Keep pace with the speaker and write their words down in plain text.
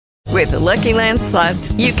With the Lucky Land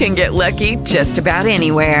Slots, you can get lucky just about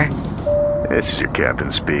anywhere. This is your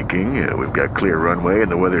captain speaking. We've got clear runway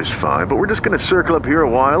and the weather's fine, but we're just going to circle up here a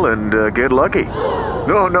while and get lucky.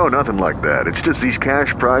 No, nothing like that. It's just these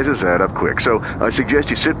cash prizes add up quick. So I suggest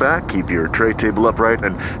you sit back, keep your tray table upright,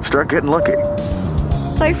 and start getting lucky.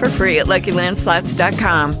 Play for free at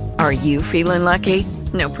LuckyLandSlots.com. Are you feeling lucky?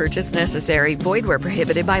 No purchase necessary. Void where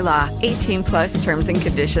prohibited by law. 18 plus terms and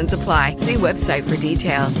conditions apply. See website for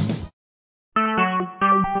details.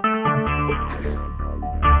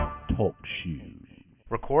 Talk shoes.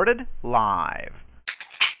 Recorded live.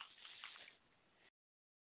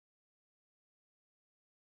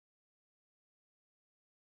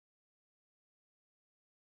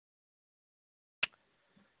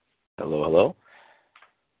 Hello, hello.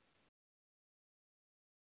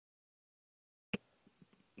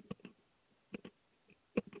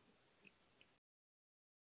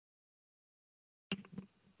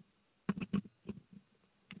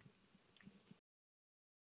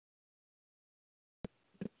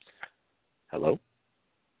 Hello?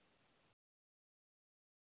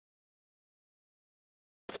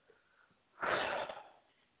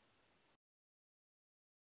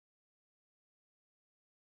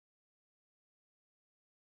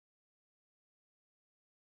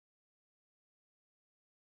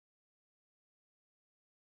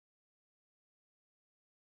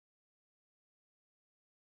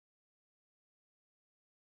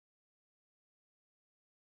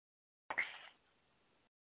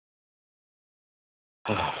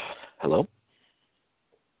 Hello?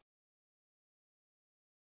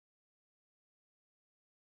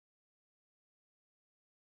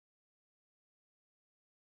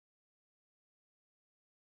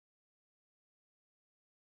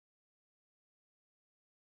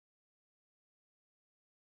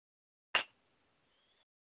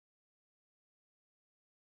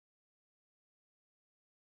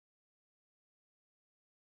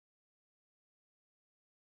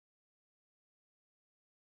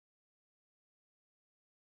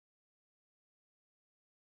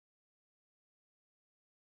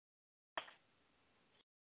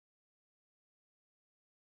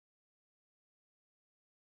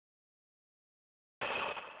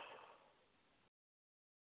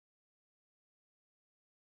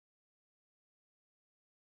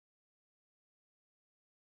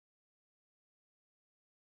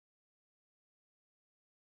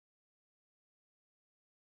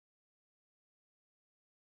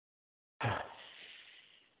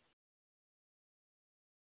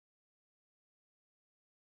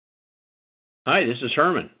 Hi, this is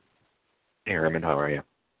Herman. Hey, Herman, how are you?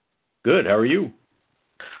 Good. How are you?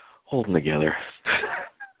 Holding together.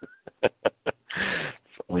 It's the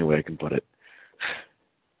only way I can put it.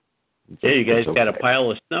 Yeah, you guys got a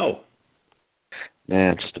pile of snow.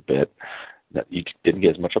 Nah, just a bit. You didn't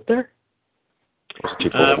get as much up there? Was it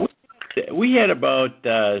too cold? We had about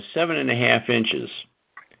 7.5 inches.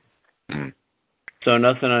 Mm. So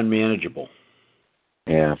nothing unmanageable.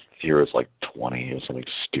 Yeah, here it was like 20. It was something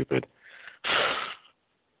stupid.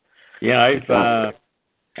 Yeah,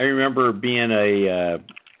 I remember being a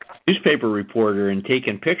newspaper reporter and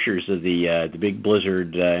taking pictures of the big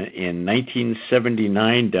blizzard in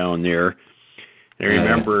 1979 down there. I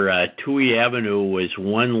remember Toohey Avenue was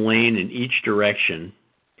one lane in each direction,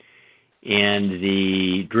 and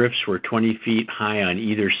the drifts were 20 feet high on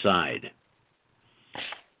either side.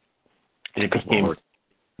 And it became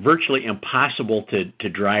virtually impossible to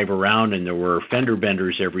drive around, and there were fender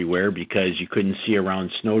benders everywhere because you couldn't see around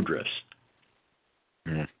snowdrifts.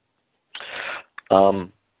 Mm. I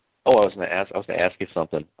was going to ask you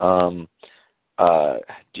something.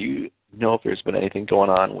 Do you know if there's been anything going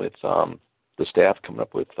on with the staff coming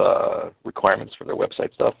up with requirements for their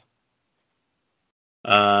website stuff?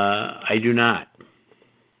 I do not.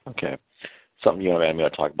 Okay. Something I'm going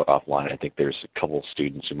to talk about offline. I think there's a couple of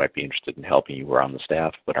students who might be interested in helping you who are on the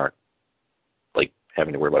staff but aren't like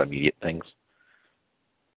having to worry about immediate things.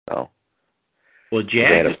 So. Well,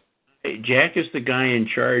 Jack is the guy in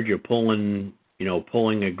charge of pulling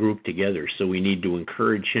a group together, so we need to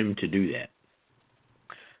encourage him to do that.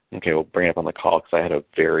 Okay, we'll bring it up on the call because I had a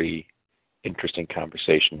very interesting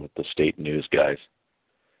conversation with the state news guys.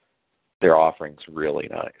 Their offering's really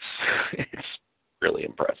nice. It's really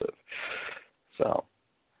impressive. So.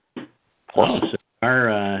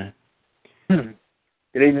 Our Good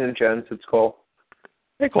evening, gents. It's Cole.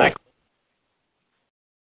 Hey, Cole. Hi.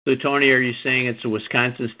 So, Tony, are you saying it's the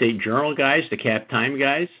Wisconsin State Journal guys, the Cap Time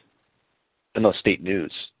guys? No, state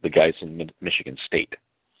news. The guys in Michigan State.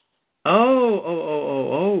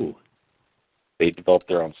 Oh. They developed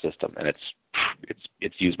their own system, and it's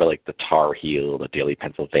it's used by like the Tar Heel, the Daily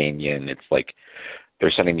Pennsylvanian. It's like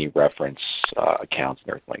they're sending me reference accounts and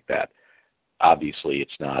everything like that. Obviously,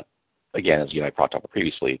 it's not. Again, as you and I talked about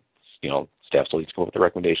previously, staff still needs to come up with the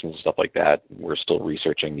recommendations and stuff like that. We're still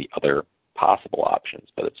researching the other possible options,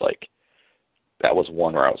 but it's like that was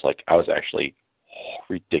one where I was actually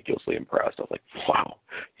ridiculously impressed. I was like, wow,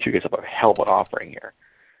 you guys have a hell of an offering here.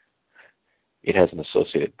 It has an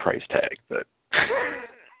associated price tag, but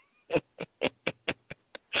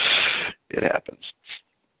it happens.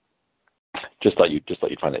 Just thought you'd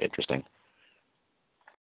find that interesting.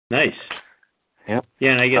 Nice. Yep.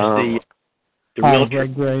 Yeah, and I guess the real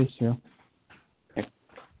trick. Grace, yeah.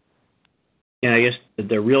 Yeah, I guess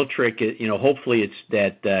the real trick is, hopefully it's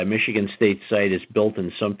that Michigan State site is built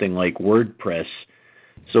in something like WordPress,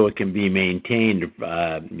 so it can be maintained,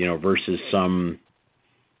 versus some,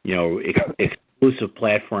 exclusive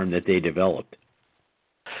platform that they developed.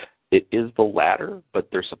 It is the latter, but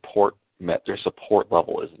their support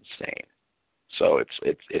level is insane. So it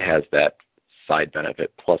has that side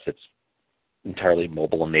benefit. Plus, it's entirely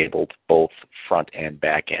mobile enabled, both front and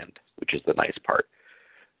back end, which is the nice part.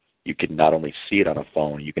 You can not only see it on a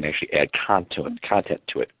phone, you can actually add content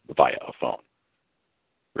to it via a phone.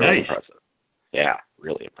 Really nice. Impressive. Yeah,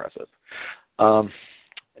 really impressive.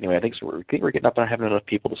 Anyway, I think we're getting up and having enough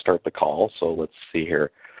people to start the call. So let's see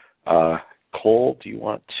here. Cole, do you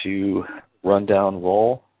want to run down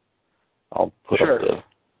roll? I'll put Sure. up the.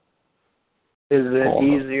 Is it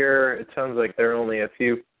easier? It sounds like there are only a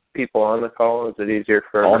few people on the call. Is it easier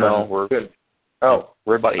for? Oh no,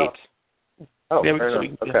 we're about 8. Oh, yeah, fair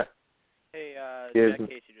enough. Okay. Hey, Yes. Jack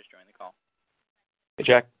Casey just joined the call. Hey,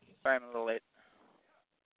 Jack. Sorry, I'm a little late.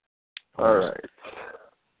 All right.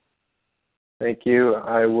 Thank you.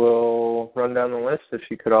 I will run down the list. If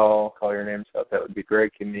you could all call your names out, that would be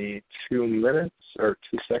great. Give me 2 minutes or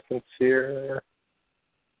 2 seconds here.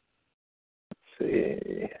 Let's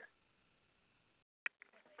see.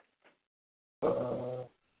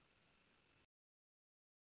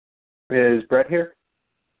 Is Brett here?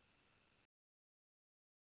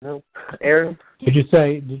 Nope. Aaron? Did you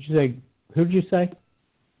say, who did you say?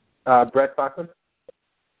 Brett Bachman?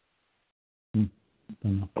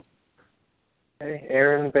 No. Hey,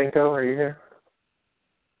 Aaron Benko, are you here?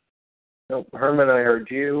 Nope. Herman, I heard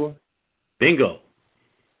you. Bingo.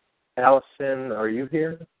 Allison, are you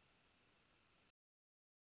here?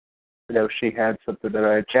 No, she had something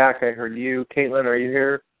tonight. Jack, I heard you. Caitlin, are you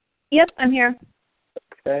here? Yep, I'm here.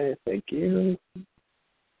 Okay, thank you.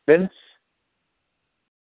 Vince?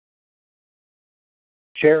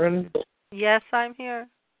 Sharon? Yes, I'm here.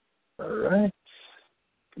 All right.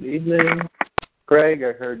 Good evening. Greg,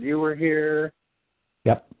 I heard you were here.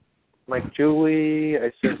 Yep. Mike Julie, I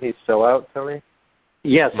assume he's still out, Tony?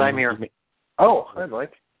 Yes, I'm here. Oh, hi,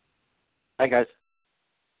 Mike. Hi, guys.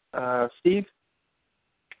 Steve?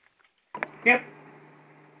 Yep.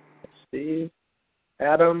 Steve?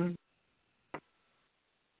 Adam?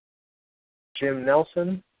 Jim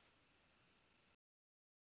Nelson?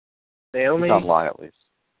 Naomi? He's online at least.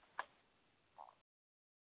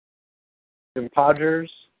 Jim Podgers?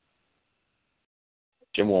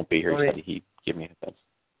 Jim won't be here. Tony. He said he'd give me a sense.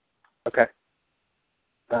 Okay.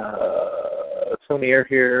 Tony, you're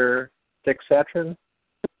here. Dick Satrin?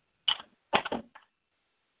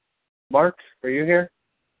 Mark, are you here?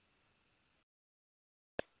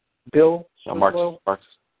 Bill? No, Swinlow?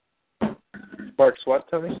 Mark's what,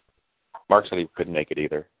 Tony? Mark said he couldn't make it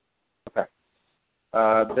either. Okay.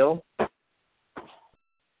 Bill?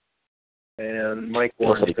 And Mike Bill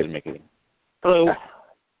Warren. said he couldn't make it either. Hello.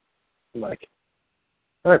 Mike.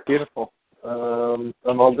 All right, beautiful. I'm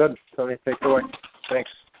all good. Tony, take it away.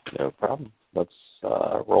 Thanks. No problem. Let's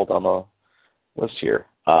roll down the list here.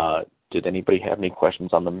 Did anybody have any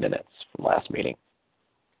questions on the minutes from last meeting?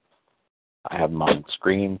 I have them on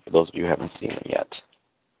screen for those of you who haven't seen them yet.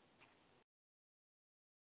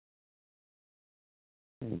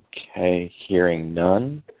 Okay, hearing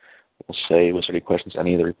none. We'll say, was there any questions on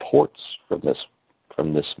any of the reports from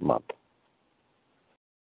this month?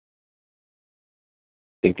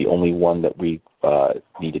 I think the only one that we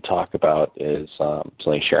need to talk about is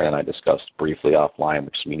something Sharon and I discussed briefly offline,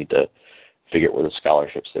 which is we need to figure out where the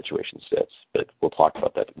scholarship situation sits. But we'll talk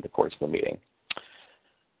about that in the course of the meeting.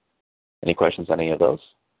 Any questions on any of those?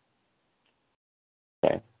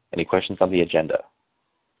 Okay. Any questions on the agenda?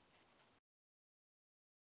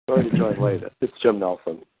 Sorry to join late. It's Jim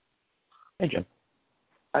Nelson. Hey, Jim.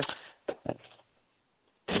 Hi.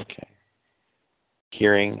 Okay.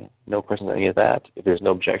 Hearing no questions on any of that, if there's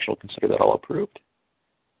no objection, we'll consider that all approved.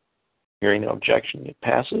 Hearing no objection, it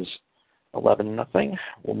passes. 11-0.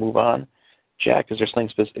 We'll move on Jack, is there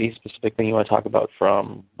any specific thing you want to talk about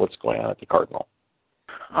from what's going on at the Cardinal?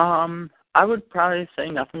 I would probably say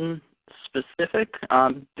nothing specific.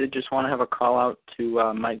 Did just want to have a call out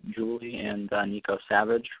to Mike Julie and Nico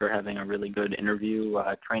Savage for having a really good interview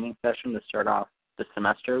training session to start off the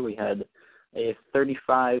semester. We had a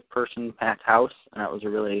 35-person packed house, and that was a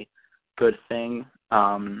really good thing.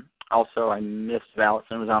 Also, I missed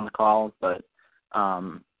Allison was on the call, but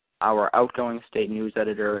our outgoing state news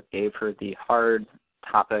editor gave her the hard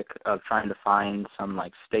topic of trying to find some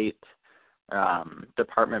state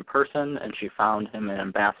department person, and she found him an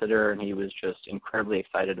ambassador, and he was just incredibly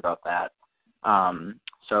excited about that.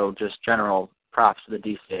 So just general props to the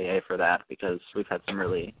DCAA for that, because we've had some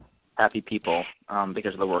really happy people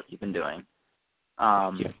because of the work you've been doing.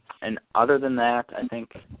 And other than that, I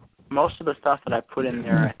think most of the stuff that I put in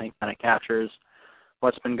there, I think kind of captures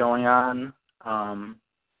what's been going on.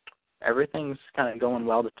 Everything's kind of going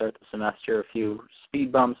well to start the semester. A few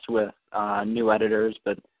speed bumps with new editors,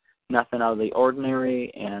 but nothing out of the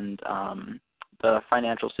ordinary, and the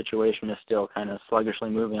financial situation is still kind of sluggishly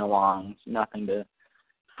moving along. Nothing to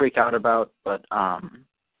freak out about, but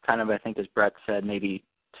kind of, I think, as Brett said, maybe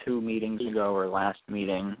 2 meetings ago or last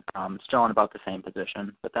meeting, still in about the same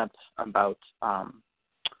position. But that's about, I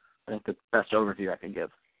think, the best overview I can give.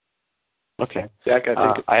 Okay. Jack,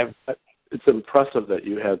 I think it's impressive that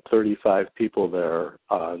you had 35 people there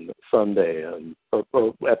on Sunday and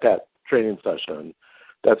or at that training session.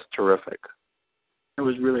 That's terrific. It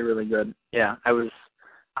was really, really good. Yeah, I was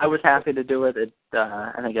happy to do it.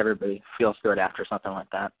 I think everybody feels good after something like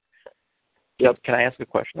that. Yep. Can I ask a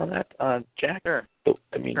question on that, Jack? Sure.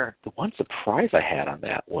 The one surprise I had on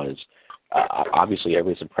that was, obviously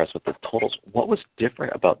everybody's impressed with the totals. What was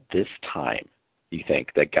different about this time, do you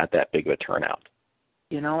think, that got that big of a turnout?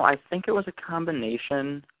 I think it was a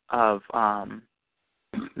combination of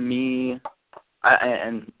me,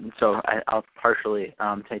 I'll partially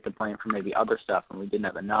take the blame for maybe other stuff when we didn't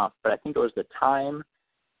have enough, but I think it was the time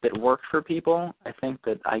that worked for people. I think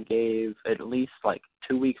that I gave at least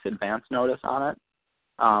 2 weeks advance notice on it,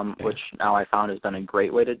 which now I found has been a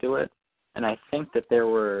great way to do it. And I think that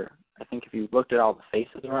if you looked at all the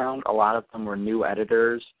faces around, a lot of them were new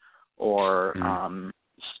editors or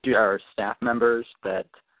staff members that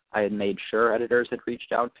I had made sure editors had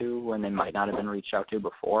reached out to when they might not have been reached out to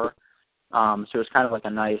before. So it was kind of like a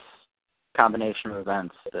nice combination of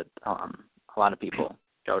events that a lot of people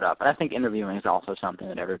showed up. And I think interviewing is also something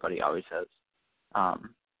that everybody always has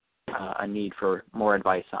a need for more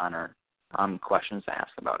advice on or questions to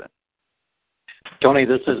ask about it. Tony,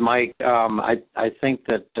 this is Mike. I think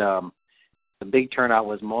that the big turnout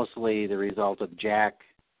was mostly the result of Jack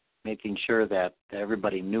making sure that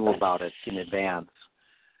everybody knew about it in advance.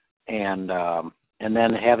 And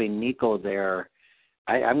then having Nico there,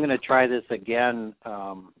 I'm going to try this again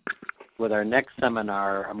with our next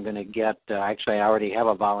seminar. I'm going to get, actually I already have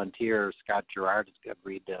a volunteer, Scott Gerard has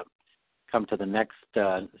agreed to come to the next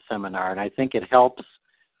seminar. And I think it helps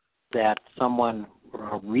that someone,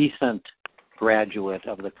 a recent graduate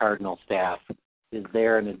of the Cardinal staff, is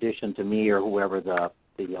there in addition to me or whoever the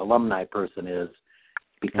alumni person is,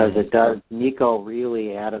 because it does, Nico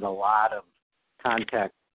really added a lot of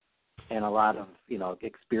context and a lot of,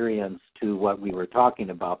 experience to what we were talking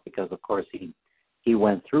about, because of course he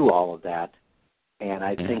went through all of that. And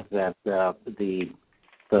I think that the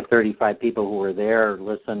 35 people who were there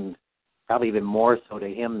listened probably even more so to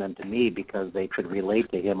him than to me, because they could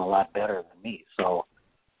relate to him a lot better than me. So,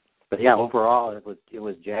 but yeah, overall it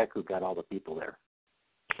was Jack who got all the people there.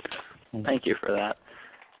 Thank you for that.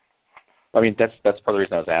 I mean, that's part of the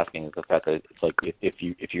reason I was asking, is the fact that it's like if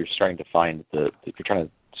you're starting to find if you're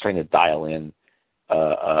starting to dial in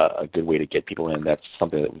a good way to get people in, that's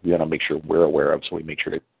something that we want to make sure we're aware of, so we make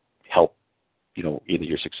sure to help either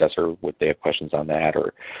your successor if they have questions on that,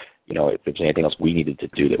 or if there's anything else we needed to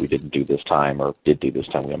do that we didn't do this time or did do this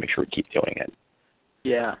time, we want to make sure we keep doing it.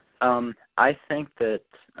 Yeah, I think that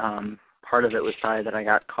part of it was probably that I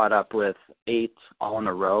got caught up with 8 all in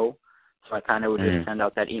a row. So I kind of would just send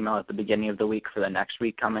out that email at the beginning of the week for the next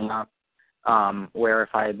week coming up, where if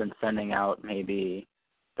I had been sending out maybe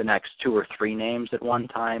the next 2 or 3 names at one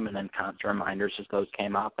time and then constant reminders as those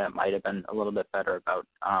came up, that might have been a little bit better about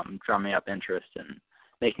drumming up interest and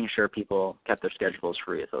making sure people kept their schedules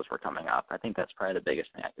free as those were coming up. I think that's probably the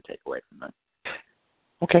biggest thing I could take away from it.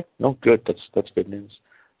 Okay. No, good. That's good news.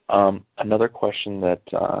 Another question that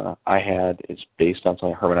I had is based on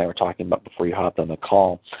something Herman and I were talking about before you hopped on the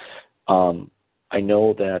call. I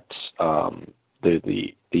know that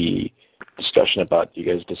the discussion about you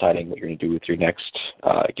guys deciding what you're going to do with your next,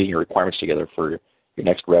 getting your requirements together for your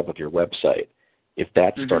next rev of your website, if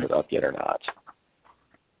that's Mm-hmm. started up yet or not.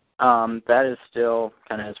 That is still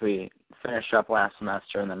kind of as we finished up last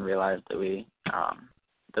semester and then realized that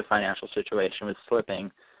the financial situation was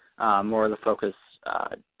slipping. More of the focus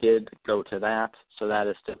did go to that, so that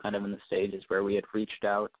is still kind of in the stages where we had reached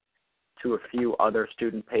out to a few other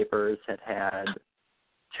student papers, had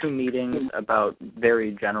 2 meetings about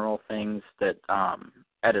very general things that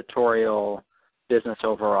editorial, business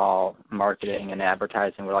overall, marketing, and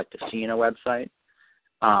advertising would like to see in a website.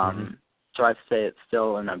 So I'd say it's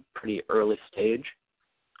still in a pretty early stage,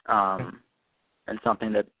 and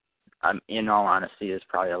something that, in all honesty, is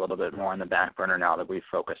probably a little bit more on the back burner now that we've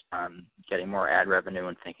focused on getting more ad revenue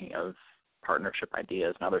and thinking of partnership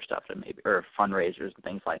ideas and other stuff, or fundraisers and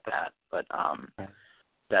things like that. But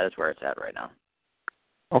that is where it's at right now.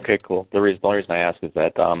 Okay, cool. The only reason I ask is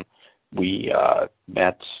that we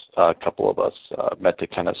met, a couple of us met to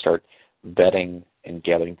kind of start vetting and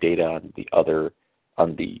gathering data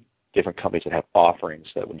on the different companies that have offerings,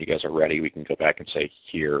 that when you guys are ready, we can go back and say,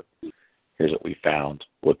 here's what we found,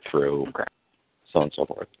 look through, so on and so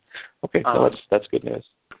forth. Okay, so that's good news.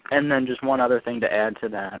 And then just one other thing to add to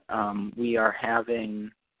that, we are having,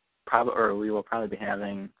 we will probably be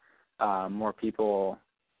having more people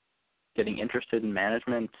getting interested in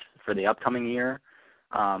management for the upcoming year.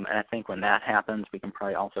 And I think when that happens, we can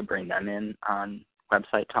probably also bring them in on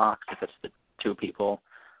website talks if it's the 2 people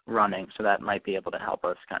running. So that might be able to help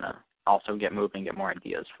us kind of also get moving, get more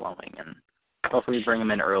ideas flowing, and hopefully bring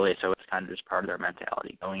them in early so it's kind of just part of their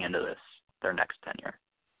mentality going into their next tenure.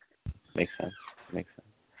 Makes sense.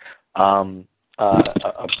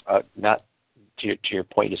 Not to your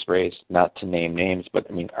point you just raised, not to name names, but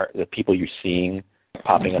I mean, are the people you're seeing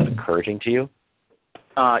popping up encouraging to you?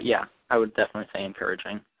 Yeah, I would definitely say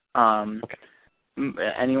encouraging.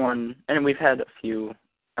 Anyone, and we've had a few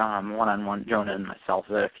one-on-one, Jonah and myself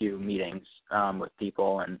have had a few meetings with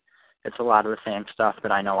people, and it's a lot of the same stuff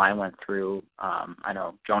that I know I went through. I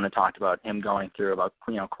know Jonah talked about him going through about,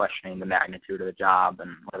 questioning the magnitude of the job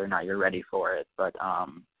and whether or not you're ready for it. But,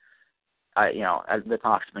 the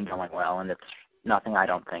talk's been going well, and it's nothing I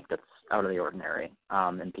don't think that's out of the ordinary,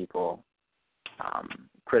 and people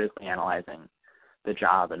critically analyzing the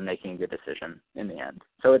job and making a good decision in the end.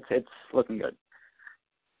 So it's looking good.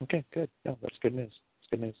 Okay, good. No, that's good news. It's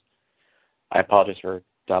good news. I apologize for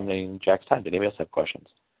dominating Jack's time. Did anybody else have questions?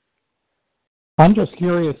 I'm just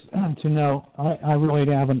curious to know, I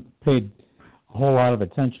really haven't paid a whole lot of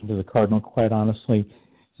attention to the Cardinal, quite honestly,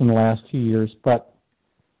 in the last 2 years, but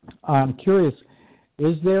I'm curious,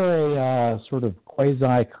 is there a sort of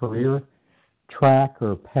quasi-career track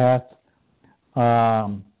or path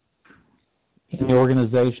in the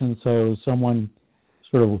organization so someone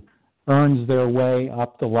sort of earns their way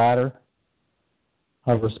up the ladder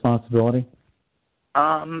of responsibility?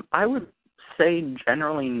 I would say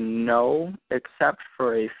generally no, except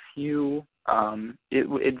for a few.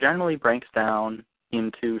 It generally breaks down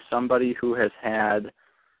into somebody who has had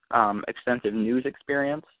extensive news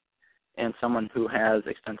experience and someone who has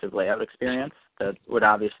extensive layout experience that would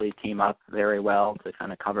obviously team up very well to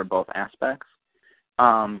kind of cover both aspects.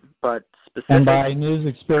 But specific, and by news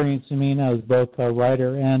experience, you mean as both a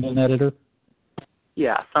writer and an editor?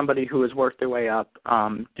 Yeah, somebody who has worked their way up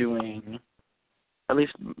doing, at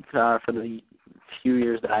least for the few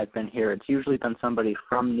years that I've been here, it's usually been somebody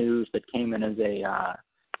from news that came in as a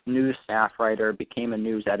news staff writer, became a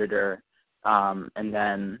news editor, and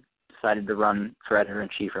then decided to run for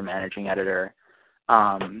editor-in-chief or managing editor.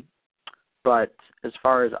 But as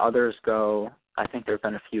far as others go, I think there have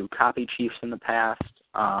been a few copy chiefs in the past.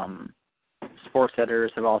 Sports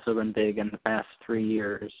editors have also been big in the past 3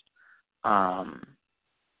 years.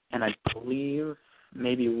 And I believe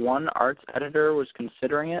maybe one arts editor was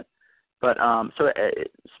considering it. But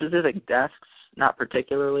specific desks, not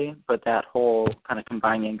particularly, but that whole kind of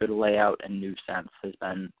combining good layout and new sense has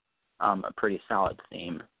been a pretty solid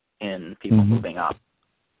theme in people moving up.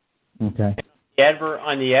 Okay.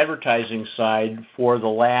 On the advertising side, for the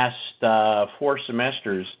last 4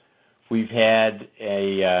 semesters, we've had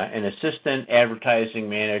an assistant advertising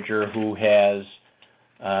manager who has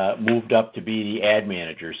moved up to be the ad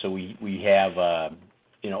manager. So we have,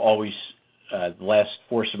 always the last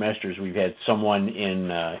 4 semesters we've had someone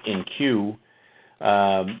in queue.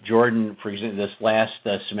 Jordan, for example, this last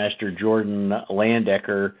semester, Jordan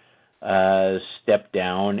Landecker stepped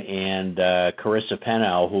down, and Carissa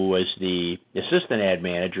Pennow, who was the assistant ad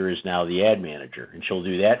manager, is now the ad manager, and she'll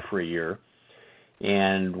do that for a year.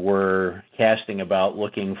 And we're casting about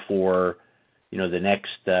looking for, the next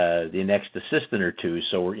assistant or two.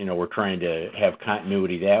 So we're trying to have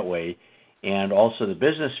continuity that way. And also the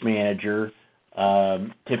business manager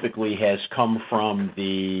typically has come from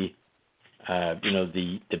the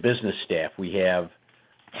business staff. We have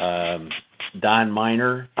Don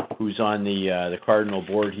Miner, who's on the Cardinal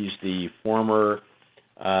board. He's the former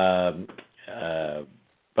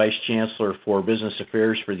Vice Chancellor for Business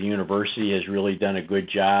Affairs for the university, has really done a good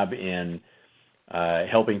job in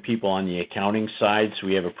helping people on the accounting side. So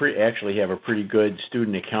we have a pretty good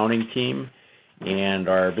student accounting team, and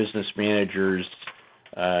our business managers,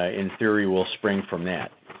 in theory, will spring from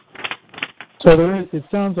that. So it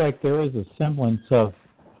sounds like there is a semblance of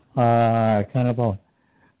kind of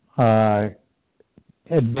a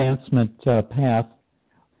advancement path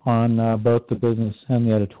on both the business and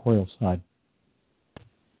the editorial side.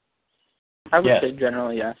 I would say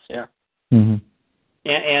generally yes, yeah. Mm-hmm.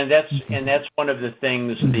 And that's one of the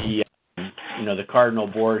things the Cardinal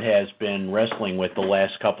board has been wrestling with the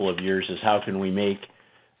last couple of years, is how can we make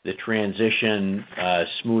the transition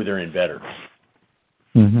smoother and better.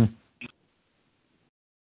 Mm-hmm.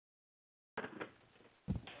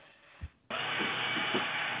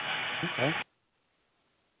 Okay.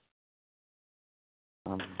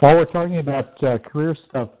 While we're talking about career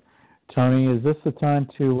stuff, Tony, is this the time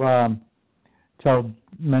to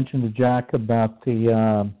mention to Jack about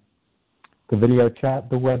the video chat,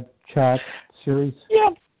 the web chat series? Yeah,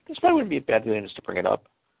 this probably wouldn't be a bad thing just to bring it up.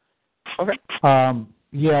 Okay.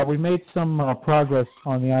 Yeah, we made some progress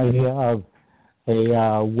on the idea of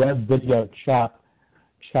a web video chat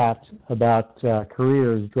about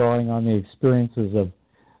careers, drawing on the experiences of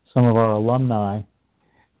some of our alumni.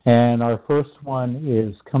 And our first one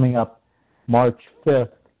is coming up March 5th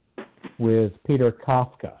with Peter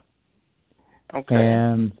Kafka. Okay.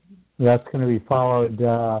 And that's going to be followed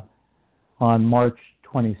on March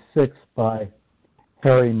 26th by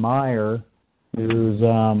Harry Meyer, who's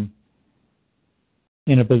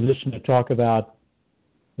in a position to talk about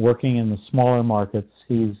working in the smaller markets.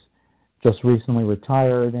 He's just recently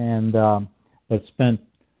retired and has spent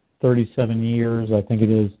 37 years, I think it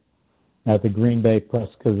is, at the Green Bay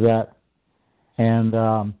Press-Gazette. And,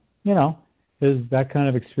 that kind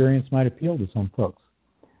of experience might appeal to some folks.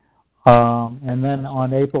 And then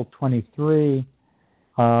on April 23,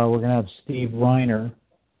 we're going to have Steve Reiner.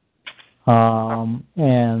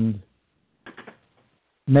 And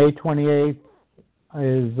May 28th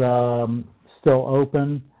is still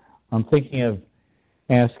open. I'm thinking of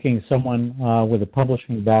asking someone with a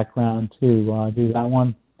publishing background to do that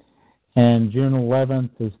one. And June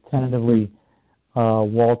 11th is tentatively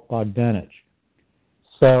Walt Bogdanich.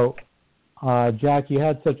 So, Jack, you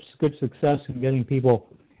had such good success in getting people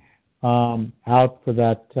out for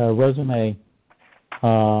that resume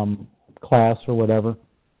class or whatever.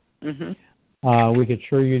 Mm-hmm. We could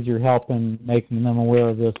sure use your help in making them aware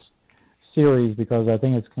of this series, because I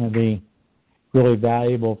think it's going to be really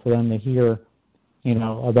valuable for them to hear,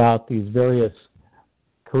 about these various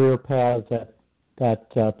career paths that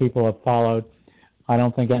people have followed. I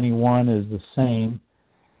don't think any one is the same.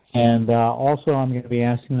 And also I'm going to be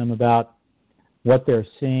asking them about what they're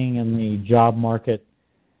seeing in the job market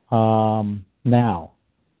now.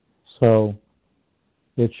 So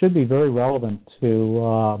it should be very relevant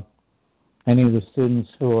to any of the students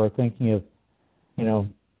who are thinking of,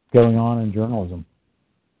 going on in journalism.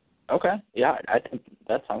 Okay. Yeah, I think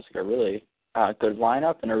that sounds like a really good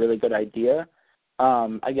lineup and a really good idea.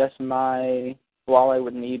 I guess all I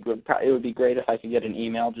would need it would be great if I could get an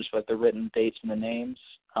email just with the written dates and the names.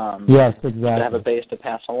 Yes, exactly. To have a base to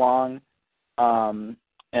pass along. And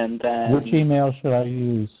then which email should I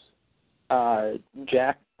use?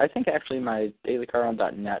 Jack, I think actually my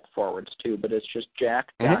dailycardinal.net forwards too, but it's just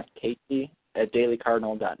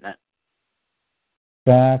jack.casey@dailycardinal.net.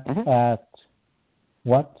 Jack at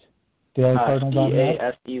what?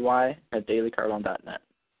 dailycardinal.net? CASEY@dailycardinal.net.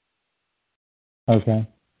 Okay.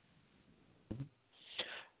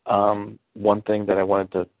 One thing that I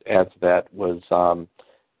wanted to add to that was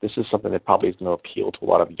this is something that probably is going to appeal to a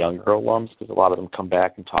lot of younger alums, because a lot of them come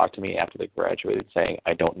back and talk to me after they graduated saying,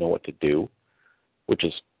 I don't know what to do, which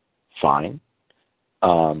is fine.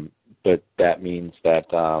 But that means that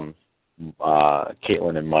Caitlin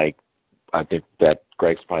and Mike, I think that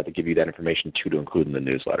Greg's probably to give you that information too, to include in the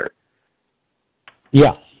newsletter.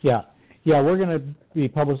 Yeah. We're going to be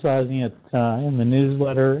publicizing it in the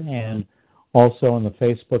newsletter and also on the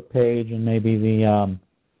Facebook page and maybe the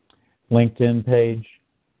LinkedIn page.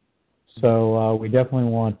 So we definitely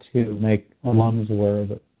want to make alums aware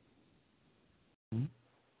of it.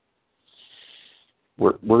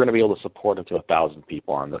 We're going to be able to support up to 1,000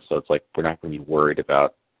 people on this, so it's like we're not going to be worried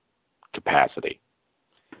about capacity.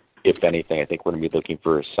 If anything, I think we're going to be looking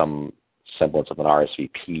for some semblance of an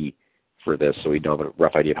RSVP for this, so we know a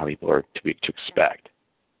rough idea of how many people are to expect.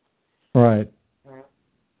 Right.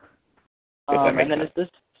 And then is this,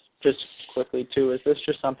 just quickly too, is this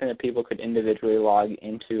just something that people could individually log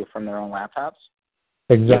into from their own laptops?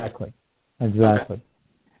 Exactly. Okay.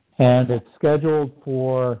 And it's scheduled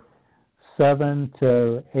for 7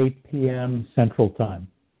 to 8 p.m. Central Time.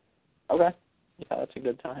 Okay. Yeah, that's a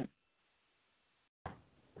good time.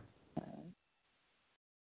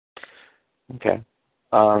 Okay.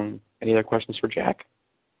 Any other questions for Jack?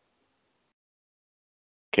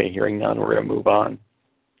 Okay, hearing none, we're going to move on.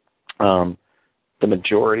 The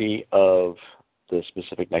majority of the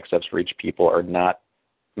specific next steps for each people are not,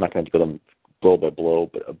 I'm not going to go them blow by blow,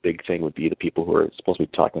 but a big thing would be the people who are supposed to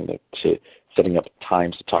be talking to setting up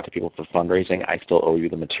times to talk to people for fundraising. I still owe you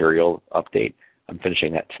the material update. I'm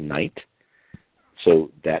finishing that tonight.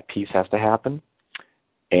 So that piece has to happen.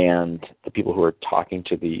 And the people who are talking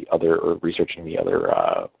to the other or researching the other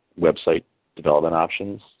website development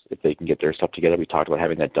options, if they can get their stuff together, we talked about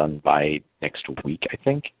having that done by next week, I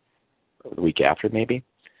think, or the week after maybe.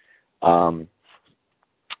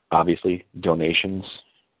 Obviously, donations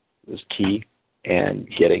is key, and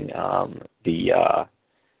getting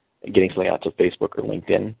getting something out to Facebook or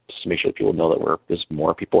LinkedIn just to make sure that people know that there's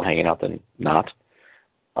more people hanging out than not.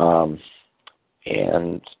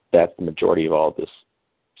 And that's the majority of all this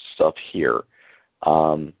stuff here.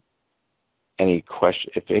 Any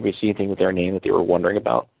question? If anybody see anything with their name that they were wondering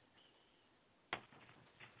about?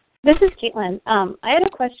 This is Caitlin. I had a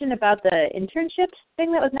question about the internships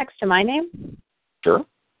thing that was next to my name. Sure.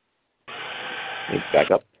 Let me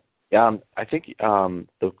back up. I think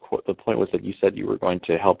the point was that you said you were going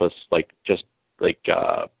to help us, get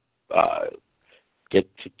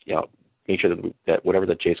to make sure that whatever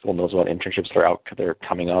the J School knows about internships that are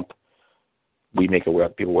coming up, we make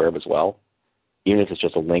people aware of as well, even if it's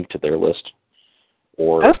just a link to their list,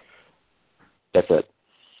 or that's it.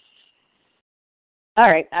 All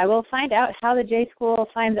right, I will find out how the J School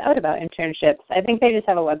finds out about internships. I think they just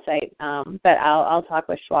have a website, but I'll talk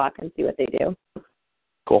with Schwach and see what they do.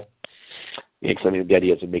 Cool. Yeah, because the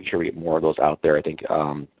idea is to make sure we get more of those out there. I think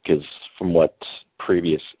because from what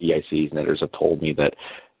previous EICs and editors have told me, that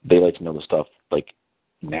they like to know the stuff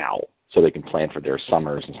now, so they can plan for their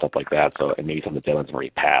summers and stuff like that. So, and maybe some of the deadlines have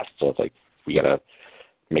already passed. So it's we gotta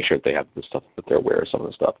make sure that they have the stuff, that they're aware of some of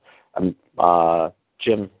the stuff.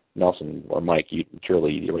 Jim Nelson or Mike, you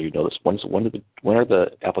know this. When are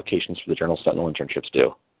the applications for the Journal Sentinel internships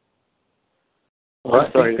due? Well,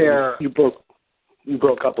 sorry, you broke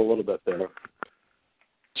up a little bit there.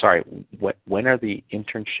 Sorry, when are the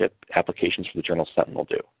internship applications for the Journal Sentinel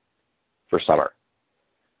due for summer?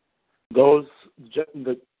 Those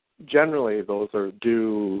generally those are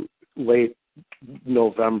due late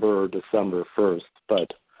November or December 1st,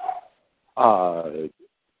 but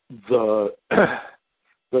the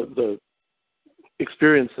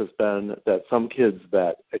experience has been that some kids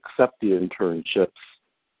that accept the internships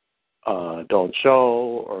don't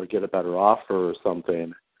show or get a better offer or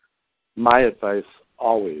something. My advice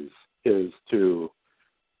always is to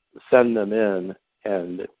send them in,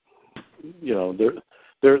 and there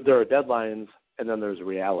are deadlines, and then there's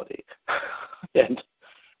reality, and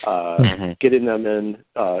getting them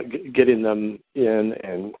in,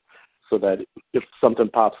 and so that if something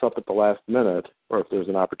pops up at the last minute, or if there's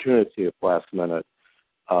an opportunity at the last minute,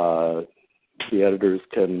 the editors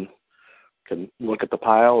can look at the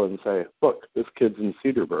pile and say, look, this kid's in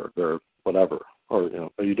Cedarburg or whatever, or a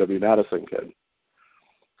UW-Madison kid.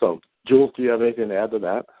 So, Jules, do you have anything to add to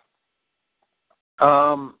that?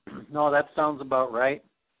 No, that sounds about right.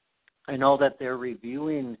 I know that they're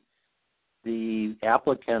reviewing the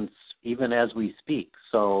applicants even as we speak.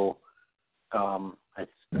 So I'm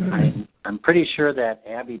pretty sure that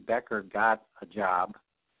Abby Becker got a job,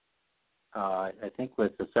 I think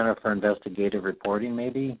with the Center for Investigative Reporting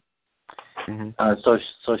maybe. Mm-hmm. So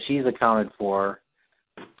she's accounted for.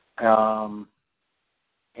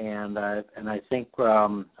 And I think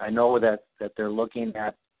I know that they're looking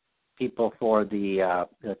at people for the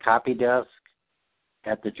copy desk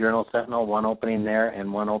at the Journal Sentinel, one opening there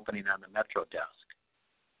and one opening on the Metro desk.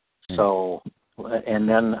 Mm-hmm. So, and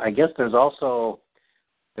then I guess they're also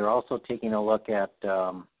taking a look at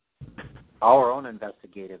our own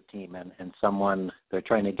investigative team and someone, they're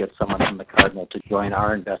trying to get someone from the Cardinal to join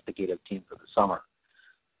our investigative team for the summer.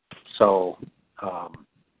 So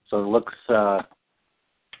it looks.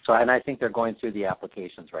 And I think they're going through the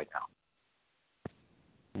applications right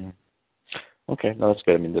now. Okay, no, that's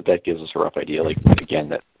good. I mean, that gives us a rough idea. Again,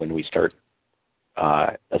 that when we start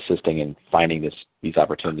assisting in finding these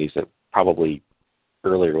opportunities, that probably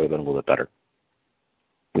earlier would have been a little bit better.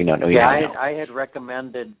 We don't know. Yeah, I had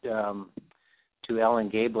recommended to Ellen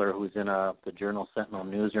Gabler, who's in the Journal Sentinel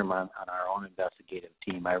newsroom on our own investigative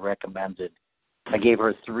team. I gave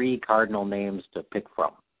her 3 cardinal names to pick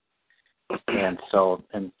from. And so,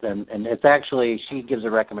 and it's actually, she gives a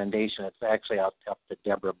recommendation. It's actually up to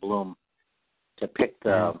Deborah Bloom to pick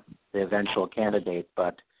the eventual candidate,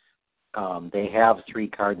 but they have 3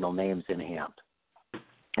 cardinal names in hand.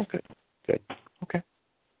 Okay, good. Okay.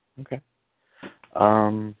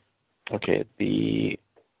 Okay, the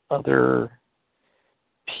other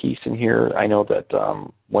piece in here, I know that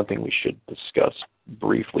one thing we should discuss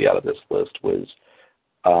briefly out of this list was,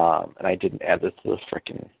 and I didn't add this to the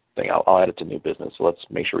frickin' thing. I'll add it to new business, so let's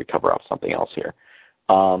make sure we cover off something else here.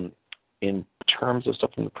 In terms of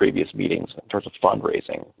stuff from the previous meetings, in terms of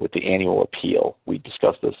fundraising, with the annual appeal, we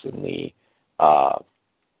discussed this in the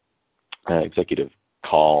executive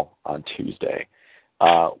call on Tuesday.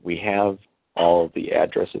 We have all of the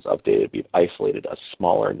addresses updated. We've isolated a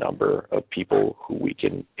smaller number of people who we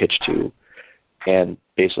can pitch to. And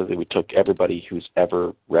basically we took everybody who's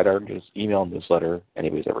ever read our email newsletter,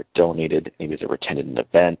 anybody's ever donated, anybody's ever attended an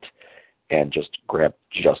event, and just grabbed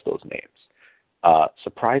just those names.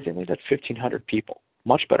 Surprisingly, that's 1,500 people.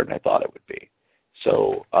 Much better than I thought it would be.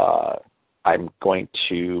 So I'm going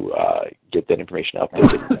to get that information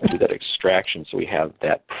updated and do that extraction so we have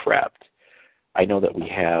that prepped. I know that we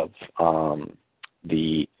have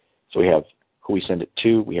we have who we send it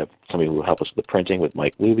to. We have somebody who will help us with the printing with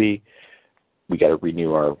Mike Luby. We got to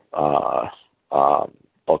renew our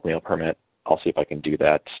bulk mail permit. I'll see if I can do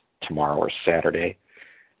that tomorrow or Saturday,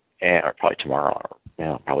 or probably tomorrow.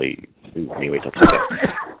 Probably anyway till Tuesday.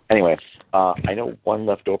 Anyway, I know one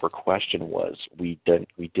leftover question was we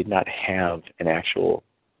did not have an actual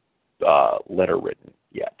letter written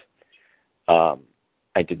yet.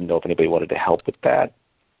 I didn't know if anybody wanted to help with that,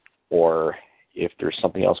 or if there's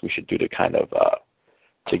something else we should do to kind of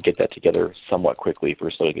to get that together somewhat quickly if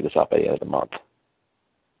we're still to get this out by the end of the month.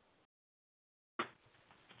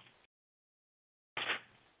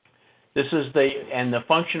 The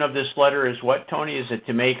function of this letter is what, Tony? Is it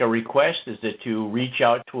to make a request? Is it to reach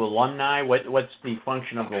out to alumni? What's the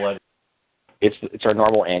function of the letter? It's our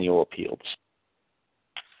normal annual appeals.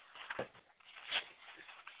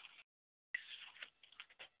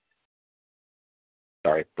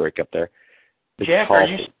 Sorry, break up there. Jack, are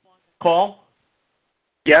you still on the call?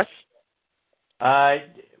 Yes.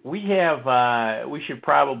 We should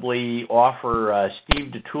probably offer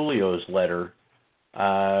Steve DiTullio's letter,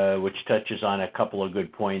 which touches on a couple of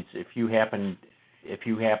good points. If you happen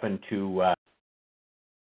to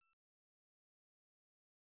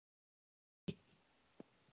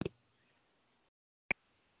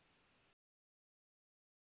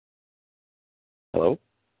Hello?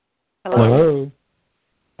 Hello.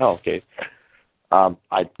 Oh, okay. I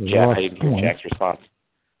didn't hear Jack's response.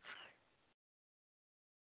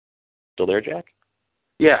 Still there, Jack?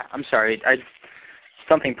 Yeah, I'm sorry.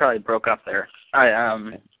 Something probably broke up there.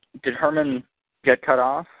 Did Herman get cut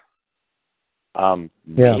off?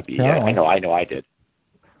 Maybe. Yeah. I know I did.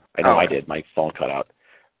 I did. My phone cut out.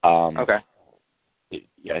 Okay.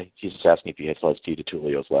 Yeah, he's just asking if you had Steve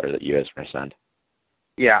DiTullio's letter that you guys were going to send.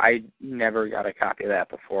 Yeah, I never got a copy of that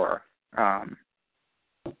before.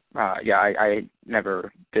 I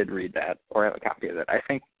never did read that or have a copy of it. I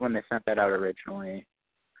think when they sent that out originally,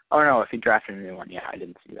 if he drafted a new one, I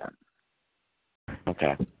didn't see that.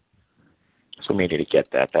 Okay. So we need to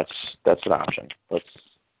get that. That's an option.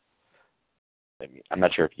 I'm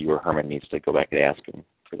not sure if you or Herman needs to go back and ask him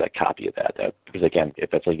for that copy of that. Because again,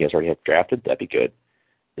 if that's like you guys already have drafted, that'd be good.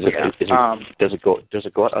 Does it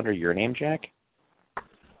go out under your name, Jack?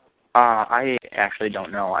 I actually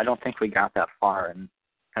don't know. I don't think we got that far in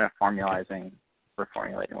kind of formulating what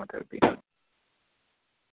that would be.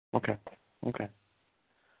 Okay.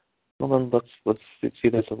 Well, then let's see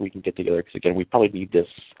this if we can get together. Because again, we probably need this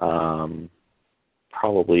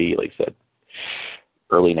probably, like I said,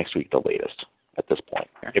 early next week, the latest at this point,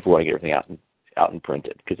 if we want to get everything out and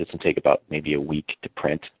printed. Because it's going to take about maybe a week to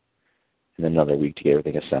print, and then another week to get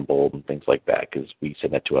everything assembled and things like that. Because we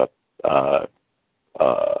send that to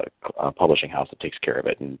a publishing house that takes care of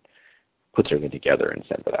it and puts everything together and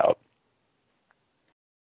sends it out.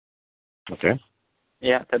 Okay.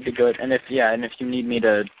 Yeah, that'd be good. And if you need me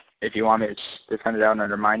if you want me to send it out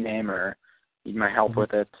under my name or need my help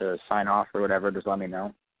with it to sign off or whatever, just let me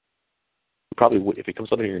know. Probably would, if it comes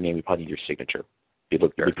under your name, you probably need your signature. It'd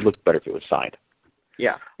look better if it was signed.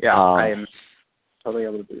 Yeah, I am totally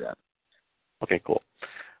able to do that. Okay, cool.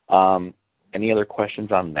 Any other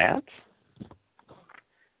questions on that?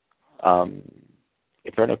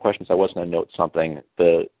 If there are no questions, I was going to note something.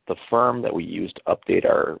 The the firm that we use to update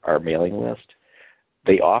our mailing list,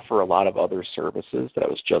 they offer a lot of other services that I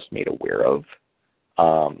was just made aware of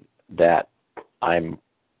that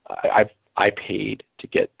I paid to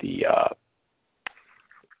get the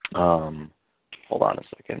hold on a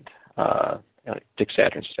second. Dick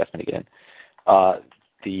Sadrin's just asked me to get in. What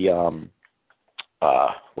do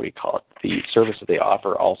you call it? The services they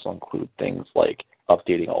offer also include things like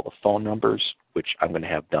updating all the phone numbers, which I'm going to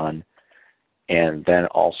have done, and then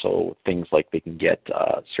also things like they can get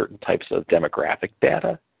certain types of demographic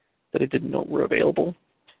data that I didn't know were available.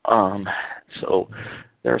 So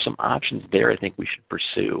there are some options there I think we should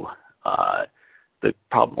pursue. The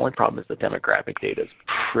only problem is the demographic data is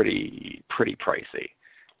pretty pricey.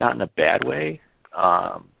 Not in a bad way,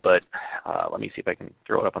 but let me see if I can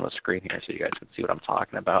throw it up on the screen here so you guys can see what I'm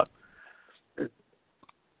talking about.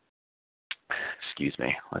 Excuse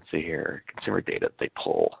me. Let's see here. Consumer data they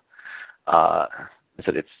pull. I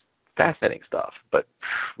said it's fascinating stuff, but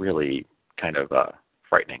really kind of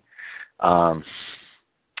frightening.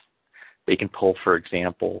 They can pull, for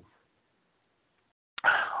example,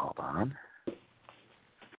 hold on.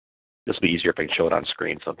 This will be easier if I can show it on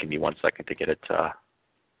screen, so give me 1 second to get it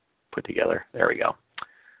put together. There we go.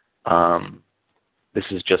 This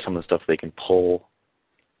is just some of the stuff they can pull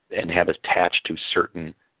and have attached to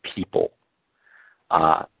certain people.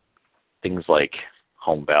 Things like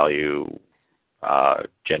home value,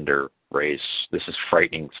 gender, race. This is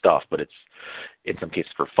frightening stuff, but it's in some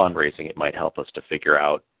cases for fundraising. It might help us to figure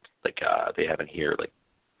out, like they have in here,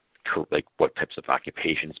 like what types of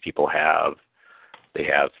occupations people have. They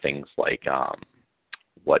have things like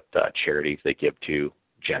what charities they give to,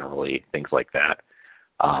 generally, things like that.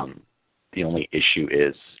 The only issue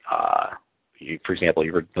is, for example,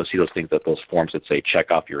 you'll see those things, those forms that say check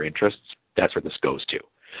off your interests. That's where this goes to, in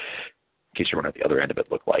case you're wondering what the other end of it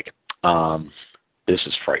looked like. This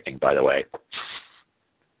is frightening, by the way.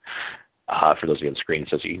 For those of you on the screen,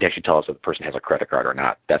 so you can actually tell us if the person has a credit card or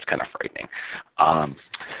not. That's kind of frightening.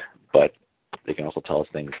 But they can also tell us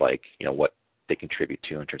things like, what they contribute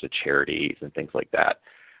to in terms of charities and things like that.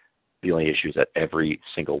 The only issue is that every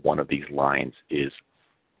single one of these lines is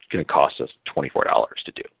going to cost us $24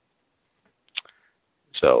 to do.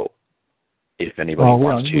 So if anybody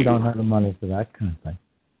wants to... we don't have the money for that kind of thing.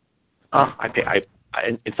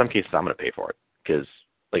 In some cases, I'm going to pay for it because,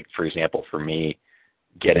 like, for example, for me,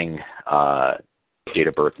 getting date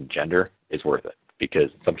of birth and gender is worth it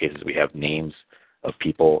because in some cases we have names of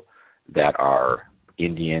people that are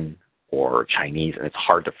Indian or Chinese, and it's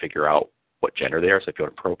hard to figure out what gender they are. So if you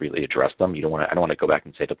want to appropriately address them, I don't want to go back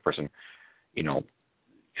and say to the person,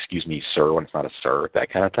 excuse me, sir, when it's not a sir, that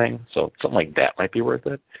kind of thing. So something like that might be worth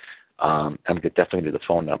it. I'm going to definitely do the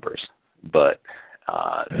phone numbers, but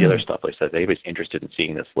the other stuff, like I said, if anybody's interested in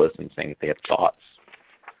seeing this list and saying if they have thoughts,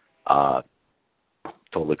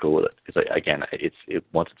 totally cool with it. Because again,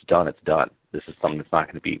 once it's done, it's done. This is something that's not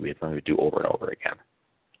going to be, we have something to do over and over again.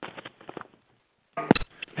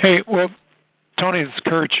 Hey, well, Tony, it's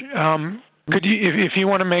Kirch. Could you, if you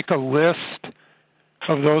want to make a list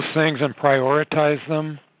of those things and prioritize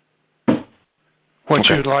them, what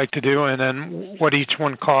you'd like to do, and then what each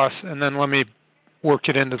one costs, and then let me work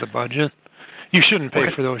it into the budget. You shouldn't pay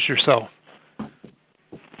for those yourself.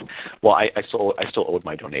 Well, I still owed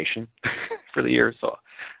my donation for the year, so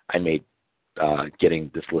I made getting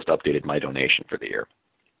this list updated my donation for the year.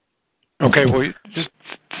 Okay, well, just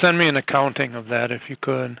send me an accounting of that if you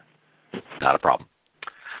could. Not a problem.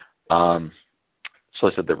 So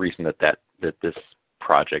I said the reason that this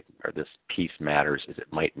project or this piece matters is it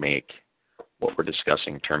might make what we're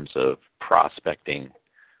discussing in terms of prospecting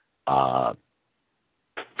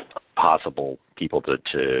possible people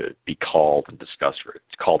to be called and discussed,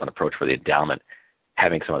 called and approached for the endowment.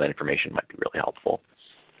 Having some of that information might be really helpful.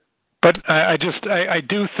 But I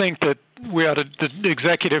do think that the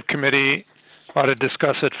executive committee ought to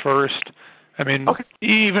discuss it first. I mean,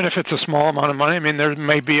 even if it's a small amount of money, I mean, there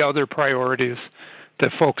may be other priorities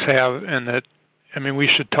that folks have, and that, I mean, we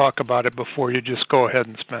should talk about it before you just go ahead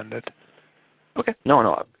and spend it. Okay.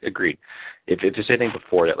 No, agreed. If there's anything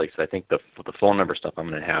before that, like I said, I think the phone number stuff I'm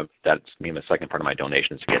going to have, that's me, the second part of my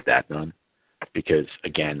donation is to get that done. Because,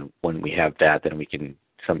 again, when we have that, then we can,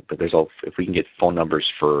 if we can get phone numbers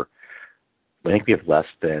for, I think we have less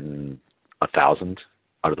than 1,000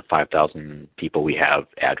 out of the 5,000 people we have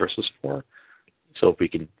addresses for. So if we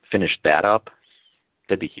can finish that up,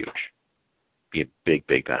 that'd be huge. Be a big,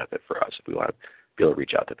 big benefit for us if we want to be able to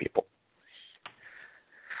reach out to people.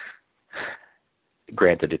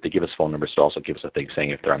 Granted, if they give us phone numbers, it also gives us a thing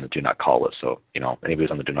saying if they're on the do not call list. So, anybody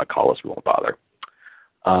who's on the do not call list, we won't bother.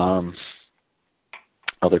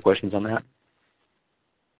 Other questions on that?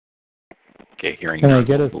 Okay, hearing. Can I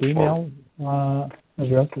get his email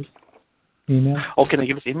addresses? Email? Oh, can they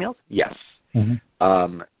give us emails? Yes. Mm-hmm.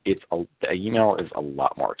 The email is a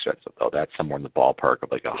lot more expensive though. That's somewhere in the ballpark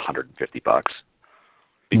of like $150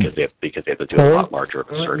 because they have to do a lot larger of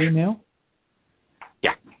a search. Email?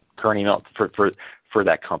 Yeah, current email for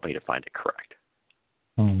that company to find it correct.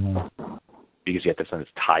 Oh no. Because you have to send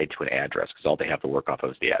it's tied to an address because all they have to work off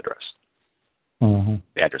of is the address. Mm-hmm.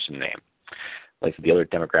 The address and name. Like the other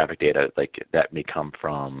demographic data, like that may come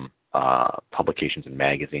from publications and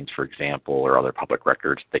magazines, for example, or other public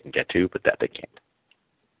records they can get to, but that they can't.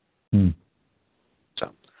 So,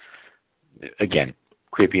 again,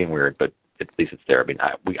 creepy and weird, but at least it's there. I mean,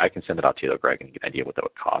 I can send it out to you, though, Greg, and get an idea what that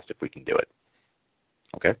would cost if we can do it.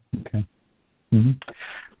 Okay? Okay.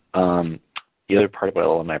 Mm-hmm. The other part about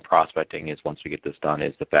alumni prospecting is once we get this done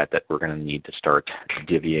is the fact that we're going to need to start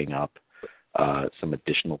divvying up some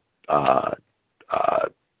additional, for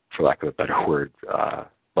lack of a better word,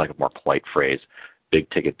 like a more polite phrase,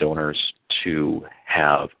 big-ticket donors to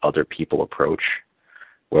have other people approach,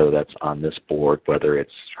 whether that's on this board, whether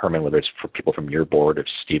it's Herman, whether it's for people from your board, if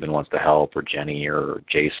Stephen wants to help, or Jenny, or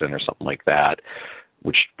Jason, or something like that,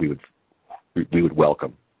 which we would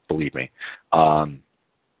welcome, believe me.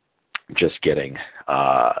 Just getting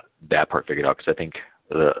that part figured out, because I think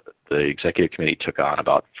the executive committee took on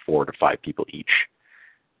about 4 to 5 people each,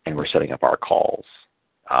 and we're setting up our calls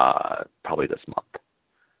probably this month.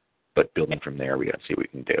 But building from there, we got to see what we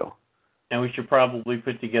can do. And we should probably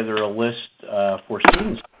put together a list for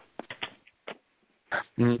students.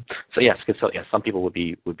 So yes, some people would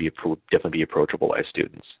definitely be approachable by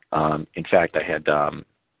students. In fact,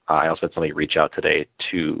 I also had somebody reach out today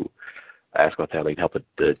to ask about that. They'd help with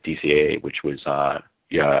the DCAA, which was our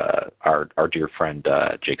dear friend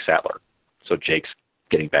Jake Sattler. So Jake's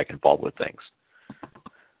getting back involved with things.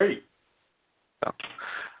 Great. So,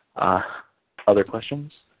 other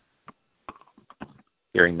questions?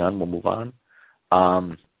 Hearing none, we'll move on.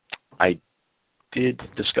 I did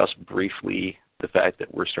discuss briefly the fact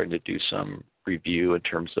that we're starting to do some review in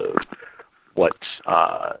terms of what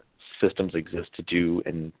systems exist to do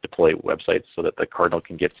and deploy websites so that the Cardinal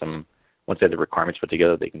can get some, once they have the requirements put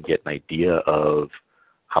together, they can get an idea of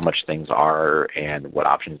how much things are and what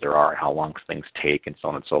options there are and how long things take and so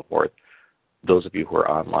on and so forth. Those of you who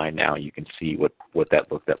are online now, you can see what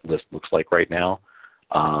that list looks like right now.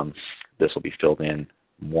 This will be filled in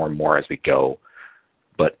more and more as we go,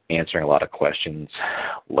 but answering a lot of questions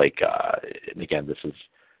like, and again, this is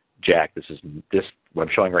Jack, what I'm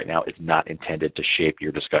showing right now is not intended to shape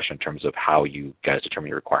your discussion in terms of how you guys determine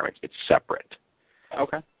your requirements. It's separate.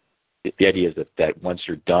 Okay. The idea is that once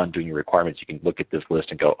you're done doing your requirements, you can look at this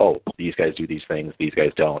list and go, oh, these guys do these things, these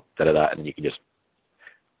guys don't, da-da-da, and then you can just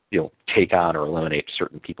take on or eliminate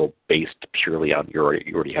certain people based purely on you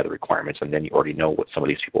already have the requirements, and then you already know what some of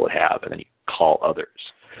these people would have, and then you call others.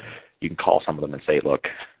 You can call some of them and say, look,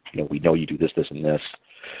 we know you do this, this, and this.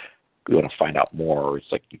 We want to find out more, or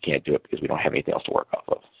it's like you can't do it because we don't have anything else to work off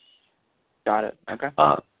of. Got it. Okay.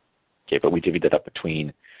 Okay, but we divvied that up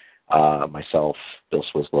between myself, Bill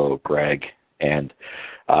Swislow, Greg, and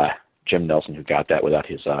Jim Nelson, who got that without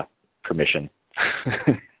his permission.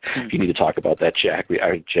 If you need to talk about that, Jack,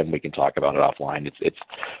 Jim, we can talk about it offline. It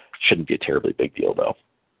shouldn't be a terribly big deal, though.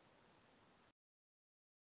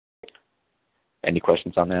 Any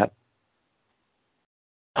questions on that?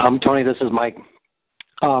 Tony, this is Mike.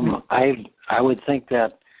 I would think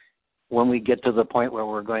that when we get to the point where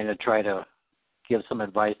we're going to try to give some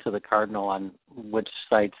advice to the Cardinal on which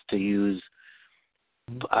sites to use,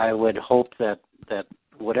 I would hope that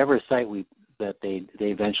whatever site that they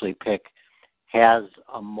eventually pick has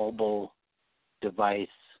a mobile device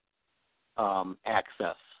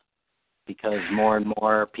access, because more and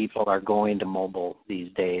more people are going to mobile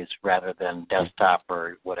these days rather than desktop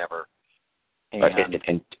or whatever. And I think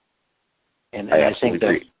that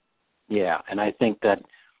agree. Yeah, and I think that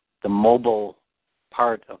the mobile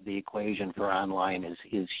part of the equation for online is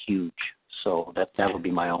huge. So that would be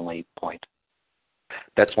my only point.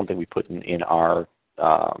 That's one thing we put in our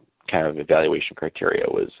kind of evaluation criteria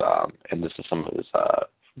was, and this is some of this,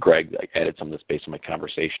 Greg added some of this based on my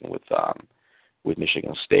conversation with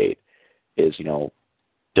Michigan State, is, is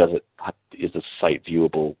the site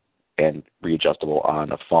viewable and readjustable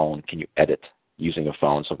on a phone? Can you edit using a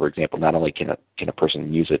phone? So, for example, not only can a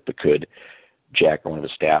person use it, but could Jack or one of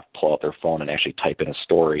his staff pull out their phone and actually type in a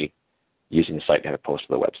story using the site and have it posted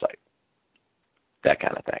to the website? That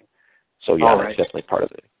kind of thing. So, yeah, that's definitely part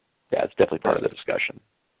of it. Yeah, it's definitely part of the discussion.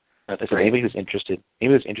 That's so anybody who's interested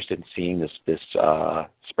in seeing this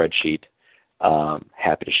spreadsheet,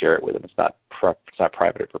 happy to share it with them. It's not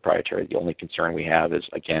private or proprietary. The only concern we have is,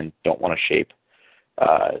 again, don't want to shape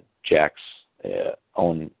Jack's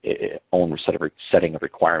own setting of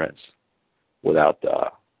requirements without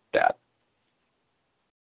that.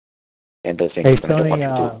 And the thing hey, Tony,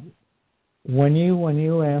 when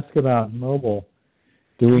you ask about mobile,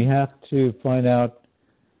 do we have to find out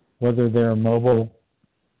whether their mobile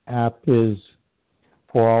app is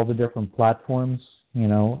for all the different platforms,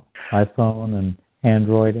 iPhone and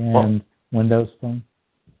Android and Windows Phone?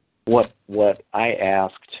 What I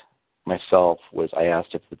asked myself was I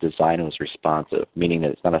asked if the design was responsive, meaning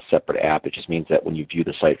that it's not a separate app. It just means that when you view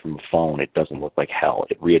the site from a phone, it doesn't look like hell.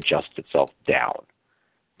 It readjusts itself down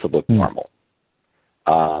to look normal.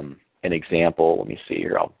 An example, let me see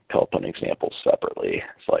here. I'll pull up an example separately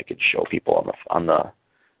so I could show people on the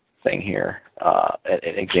thing here. An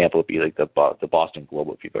example would be like the Boston Globe,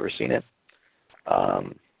 if you've ever seen it.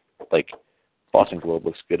 Like Boston Globe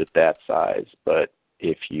looks good at that size, but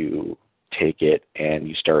if you take it and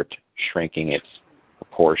you start shrinking its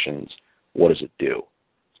proportions, what does it do?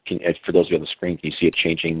 For those of you on the screen, can you see it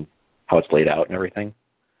changing how it's laid out and everything?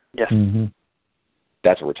 Yes. Mm-hmm.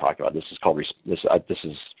 That's what we're talking about. This is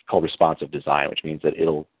called responsive design, which means that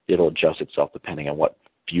it'll adjust itself depending on what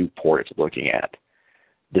viewport it's looking at.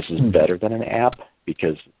 This is better than an app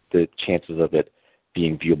because the chances of it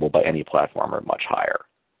being viewable by any platform are much higher,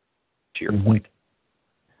 to your point.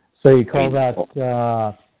 So you call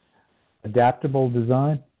that adaptable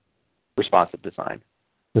design? Responsive design.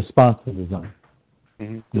 Responsive design.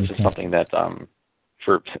 This is something that,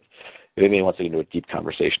 if anybody wants to get into a deep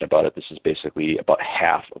conversation about it, this is basically about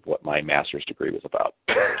half of what my master's degree was about.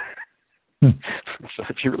 So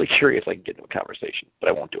if you're really curious, I can get into a conversation, but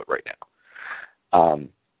I won't do it right now.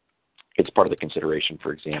 It's part of the consideration,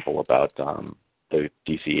 for example, about the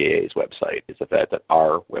DCAA's website is the fact that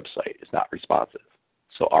our website is not responsive.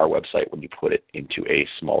 So our website, when you put it into a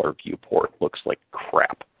smaller viewport, looks like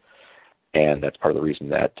crap. And that's part of the reason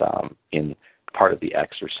that in part of the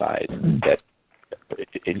exercise that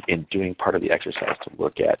in doing part of the exercise to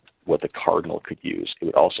look at what the Cardinal could use, it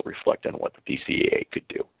would also reflect on what the DCAA could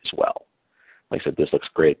do as well. Like I said, this looks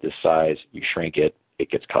great, this size, you shrink it, it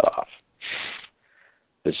gets cut off.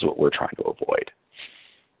 This is what we're trying to avoid.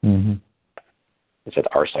 I said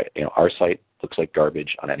our site looks like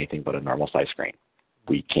garbage on anything but a normal size screen.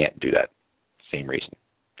 We can't do that. Same reason.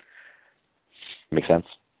 Make sense?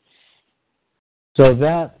 So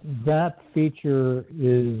that feature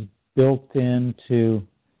is built into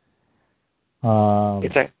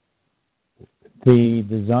the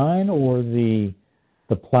design or the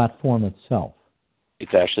platform itself?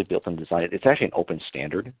 It's actually built in design. It's actually an open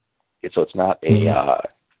standard. So it's not a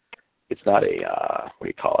what do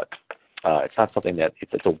you call it? It's not something that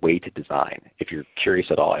it's a way to design. If you're curious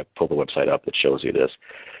at all, I pulled the website up that shows you this.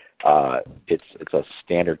 It's a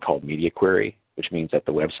standard called Media Query, which means that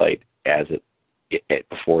the website, as it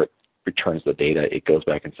before it returns the data, it goes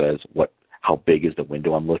back and says how big is the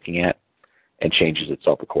window I'm looking at, and changes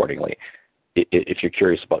itself accordingly. If you're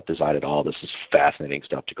curious about design at all, this is fascinating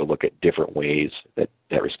stuff to go look at different ways that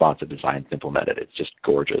responsive design is implemented. It's just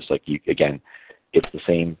gorgeous. Like it's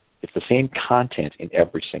the same content in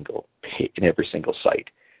every single site.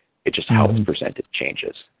 It's just how it's presented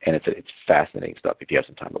changes, and it's fascinating stuff if you have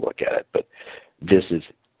some time to look at it. But this is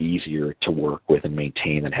easier to work with and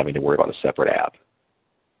maintain than having to worry about a separate app.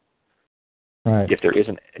 Right. If there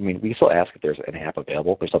isn't, we still ask if there's an app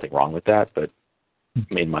available. There's nothing wrong with that, but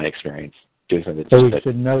in my experience, doing something. So we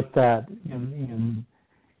should note that in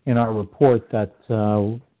our report that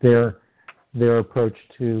their approach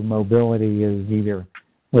to mobility is either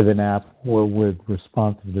with an app or with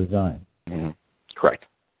responsive design. Correct.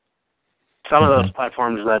 Some of those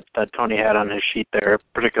platforms that Tony had on his sheet there,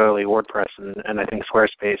 particularly WordPress and I think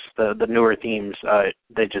Squarespace, the newer themes,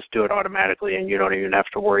 they just do it automatically, and you don't even have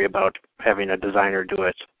to worry about having a designer do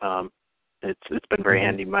it. It's been very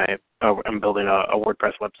handy. I'm building a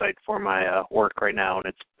WordPress website for my work right now,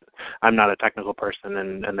 and I'm not a technical person,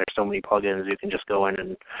 and there's so many plugins you can just go in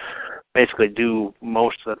and basically do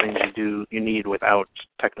most of the things you need without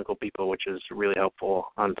technical people, which is really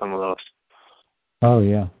helpful on some of those. Oh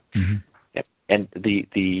yeah. Yep. And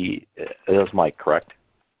that was Mike, correct?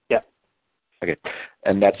 Yeah. Okay.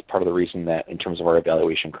 And that's part of the reason that in terms of our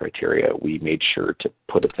evaluation criteria, we made sure to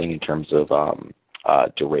put a thing in terms of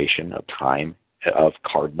duration of time, of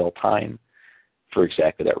cardinal time, for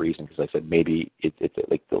exactly that reason. Because I said maybe it's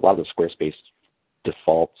like a lot of the Squarespace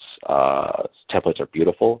defaults templates are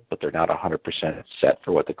beautiful, but they're not 100% set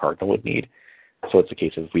for what the cardinal would need. So it's a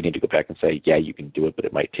case of we need to go back and say, yeah, you can do it, but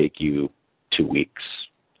it might take you 2 weeks,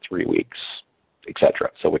 3 weeks, etc.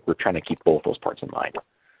 So we're trying to keep both those parts in mind.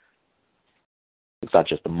 It's not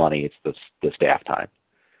just the money; it's the staff time.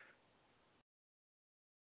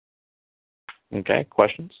 Okay,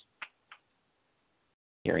 questions?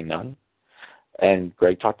 Hearing none. And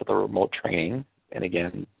Greg talked about the remote training. And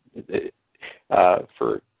again,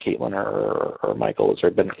 for Caitlin or Michael, is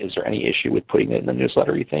there any issue with putting it in the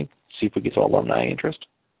newsletter, you think? See if we get some alumni interest?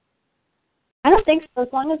 I don't think so. As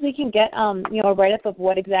long as we can get a write-up of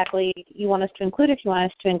what exactly you want us to include, if you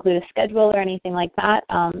want us to include a schedule or anything like that,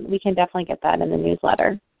 we can definitely get that in the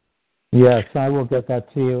newsletter. Yes, I will get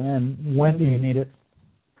that to you. And when do you need it?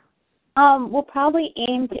 We'll probably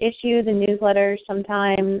aim to issue the newsletter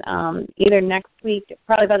sometime either next week,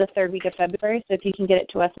 probably by the third week of February. So if you can get it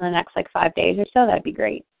to us in the next 5 days or so, that'd be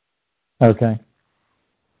great. Okay.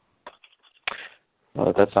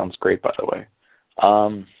 Well, that sounds great, by the way.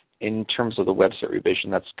 In terms of the website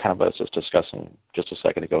revision, that's kind of what I was just discussing just a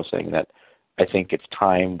second ago, saying that I think it's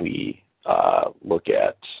time we look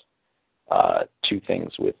at two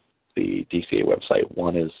things with the DCAA website.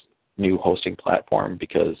 One is new hosting platform,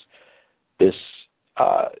 because this,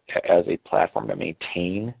 as a platform to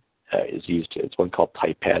maintain, is used. It's one called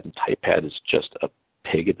TypePad, and TypePad is just a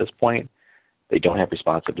pig at this point. They don't have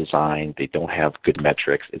responsive design. They don't have good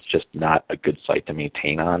metrics. It's just not a good site to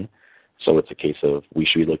maintain on. So it's a case of we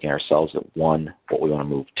should be looking at ourselves at, one, what we want to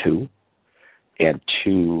move to, and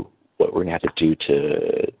two, what we're going to have to do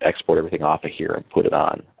to export everything off of here and put it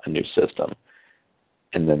on a new system.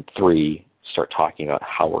 And then three, start talking about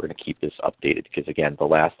how we're going to keep this updated, because again, the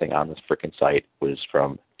last thing on this frickin' site was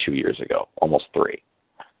from 2 years ago, almost 3.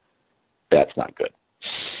 That's not good.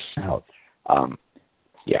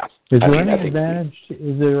 Yeah. Is there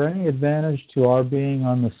any advantage to our being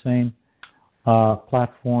on the same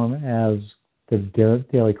platform as the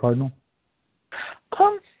Daily Cardinal?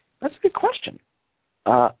 That's a good question.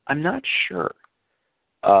 I'm not sure.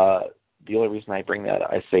 The only reason I bring that,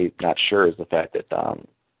 I say not sure, is the fact that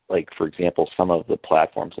like, for example, some of the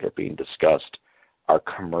platforms that are being discussed are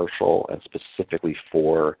commercial and specifically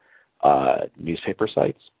for newspaper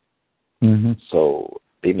sites. Mm-hmm. So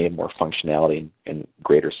they may have more functionality and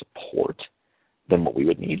greater support than what we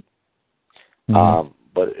would need. Mm-hmm.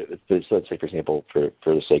 But let's say, for example, for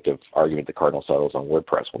the sake of argument, the Cardinal settles on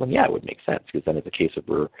WordPress. Well, then, yeah, it would make sense, because then it's a case of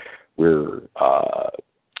we're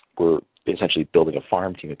essentially building a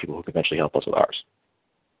farm team of people who can eventually help us with ours.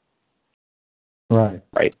 Right.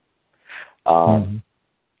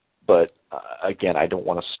 But again, I don't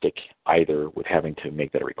want to stick either with having to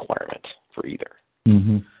make that a requirement for either.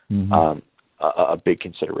 Mm-hmm. Mm-hmm. A big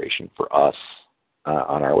consideration for us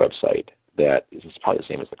on our website that is probably the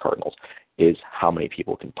same as the Cardinals is how many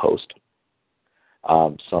people can post.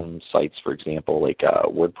 Some sites, for example, like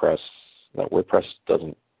WordPress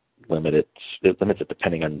doesn't limit it. It limits it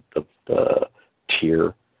depending on the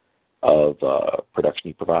tier of production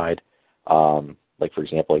you provide. Like, for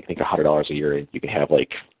example, I think $100 a year, you can have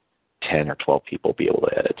like 10 or 12 people be able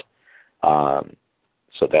to edit.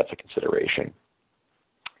 So that's a consideration.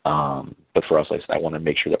 But for us, like I said, I want to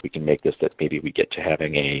make sure that we can make this that maybe we get to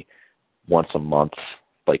having a once a month,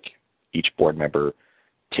 like each board member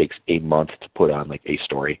takes a month to put on like a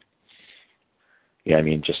story. Yeah, I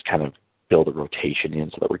mean, just kind of build a rotation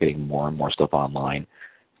in so that we're getting more and more stuff online,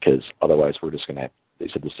 because otherwise we're just going to, they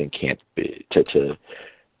said this thing can't be, to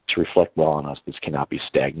reflect well on us, this cannot be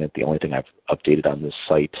stagnant. The only thing I've updated on this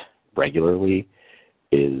site regularly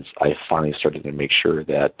is I finally started to make sure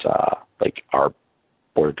that like our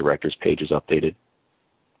board of directors page is updated,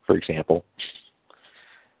 for example.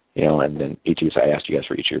 You know, and then each of you, I asked you guys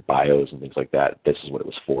for each of your bios and things like that. This is what it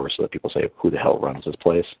was for, so that people say, who the hell runs this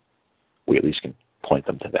place? We at least can point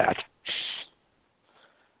them to that.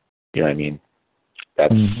 You know what I mean?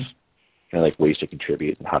 That's like ways to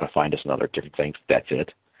contribute and how to find us and other different things. That's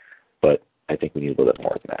it. But I think we need a little bit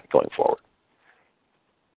more than that going forward.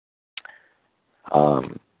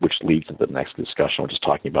 Which leads into the next discussion. We're just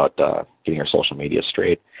talking about getting our social media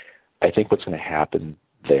straight. I think what's going to happen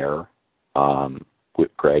there, with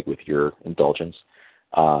Greg, with your indulgence,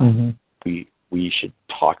 we should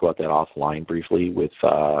talk about that offline briefly with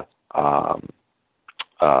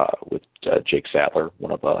Jake Sattler.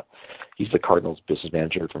 He's the Cardinals business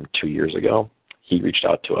manager from 2 years ago. He reached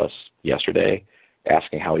out to us yesterday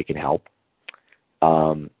asking how he can help.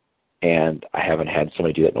 And I haven't had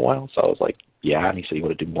somebody do that in a while, so I was like, yeah. And he said, you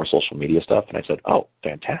want to do more social media stuff? And I said, oh,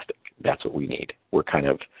 fantastic. That's what we need. We're kind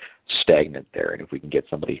of stagnant there, and if we can get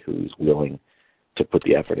somebody who's willing to put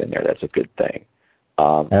the effort in there, that's a good thing.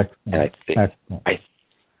 And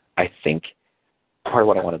I think part of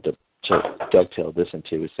what I wanted to dovetail this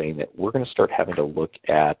into is saying that we're going to start having to look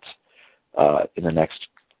at in the next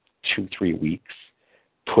 2-3 weeks,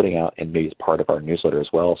 putting out, and maybe as part of our newsletter as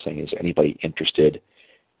well, saying, is anybody interested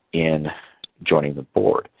in joining the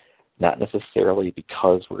board? Not necessarily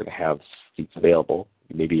because we're going to have seats available.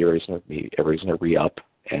 Maybe everybody's going to re-up,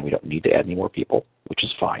 and we don't need to add any more people, which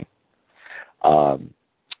is fine.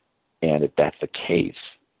 And if that's the case,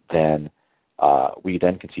 then we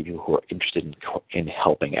then can see people who are interested in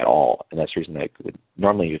helping at all. And that's the reason that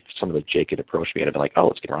normally if some of the Jake had approached me, I'd have been like, oh,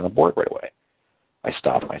 let's get on the board right away. I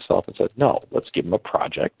stopped myself and said, no, let's give him a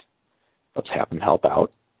project. Let's have him help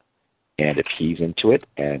out. And if he's into it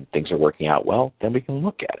and things are working out well, then we can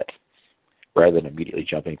look at it rather than immediately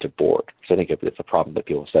jumping to board. Because I think it's a problem that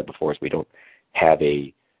people have said before is we don't have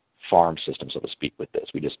a farm system, so to speak, with this.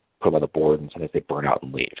 We just put them on the board and sometimes they burn out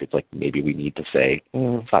and leave. It's like maybe we need to say,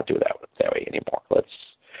 let's not do it that way anymore. Let's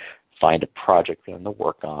find a project for them to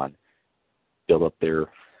work on, build up their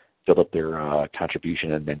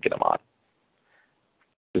contribution, and then get them on.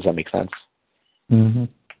 Does that make sense? Mm-hmm.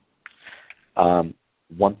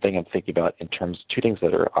 One thing I'm thinking about in terms, two things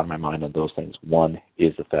that are on my mind on those things. One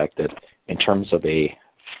is the fact that in terms of a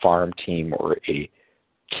farm team or a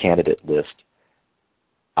candidate list,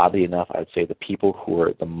 oddly enough, I would say the people who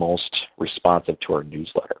are the most responsive to our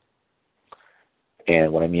newsletter.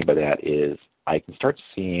 And what I mean by that is I can start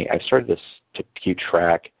seeing, I've started to keep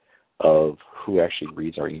track of who actually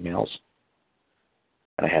reads our emails.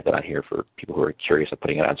 And I have that on here for people who are curious. I'm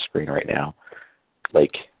putting it on screen right now.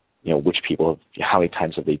 Like, which people, how many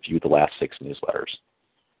times have they viewed the last 6 newsletters?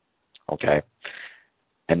 Okay.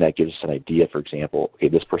 And that gives us an idea, for example, okay,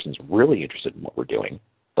 this person's really interested in what we're doing.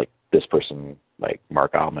 Like this person, like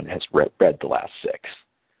Mark Alman, has read the last 6.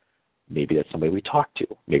 Maybe that's somebody we talk to.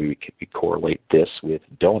 Maybe we could correlate this with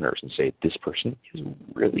donors and say, this person is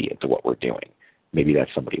really into what we're doing. Maybe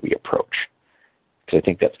that's somebody we approach. Because I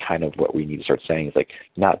think that's kind of what we need to start saying is like,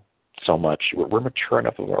 not so much, we're mature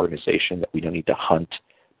enough of an organization that we don't need to hunt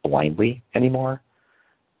blindly anymore.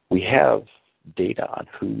 We have data on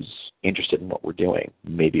who's interested in what we're doing.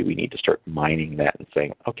 Maybe we need to start mining that and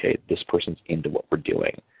saying, okay, this person's into what we're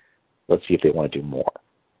doing. Let's see if they want to do more.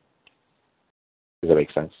 Does that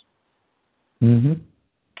make sense? Mm-hmm.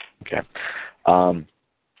 Okay.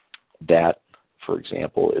 That, for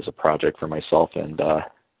example, is a project for myself and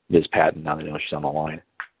Ms. Patton. Now that I know she's on the line.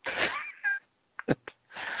 I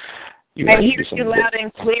hear you loud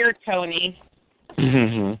and clear, Tony.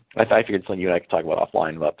 Mm-hmm. I figured something you and I could talk about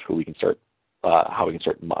offline about who we can start, how we can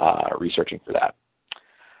start researching for that.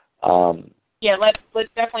 Yeah, let's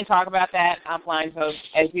definitely talk about that offline. So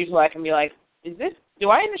as usual, I can be like, do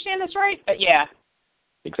I understand this right? But yeah.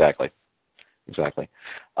 Exactly.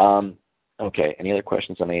 Okay. Any other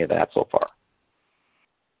questions on any of that so far?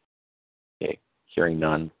 Okay. Hearing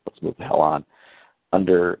none. Let's move the hell on.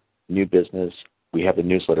 Under new business, we have the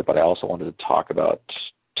newsletter, but I also wanted to talk about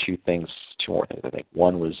two more things, I think.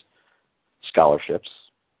 One was scholarships,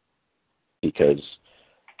 because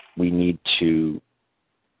we need to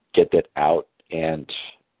get that out and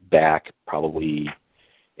back probably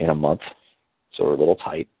in a month, so we're a little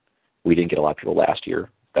tight. We didn't get a lot of people last year.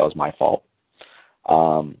 That was my fault.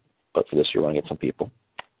 But for this year, we want to get some people.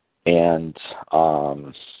 And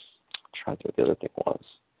I'm trying to think what the other thing was.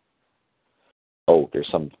 Oh, there's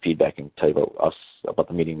some feedback I can tell you about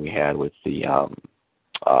the meeting we had with the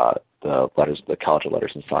College of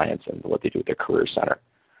Letters and Science and what they do at their Career Center.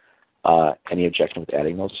 Any objection with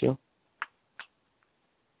adding those two?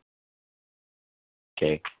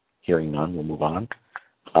 Okay, hearing none, we'll move on.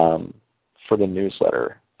 For the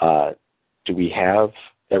newsletter, do we have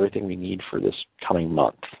everything we need for this coming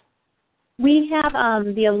month? We have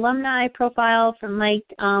the alumni profile from Mike,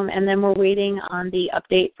 and then we're waiting on the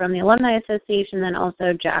update from the Alumni Association, and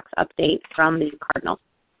also Jack's update from the Cardinals.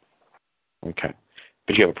 Okay.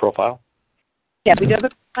 Did you have a profile? Yeah, we do have a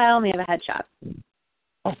profile, and we have a headshot.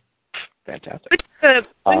 Oh, fantastic.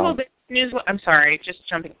 When will this newsletter? I'm sorry, just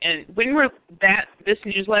jumping in. When will this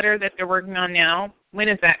newsletter that they're working on now? When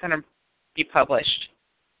is that going to be published?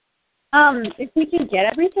 If we can get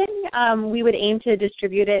everything, we would aim to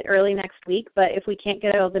distribute it early next week. But if we can't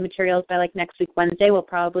get all the materials by next week Wednesday, we'll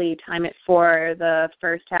probably time it for the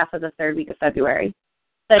first half of the 3rd week of February.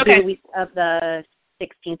 That'd be the week of the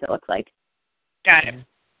 16th. It looks like. Got it.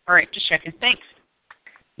 All right, just checking. Thanks.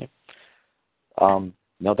 Yeah.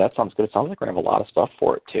 No, that sounds good. It sounds like we're gonna have a lot of stuff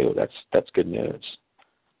for it too. That's good news.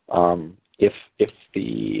 If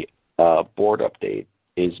the board update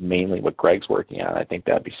is mainly what Greg's working on, I think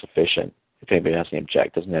that'd be sufficient. If anybody has any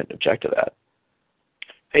doesn't object to that.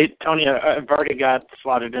 Hey, Tony, I've already got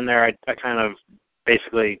slotted in there. I kind of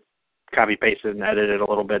basically copy pasted and edited a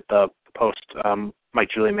little bit the the post Mike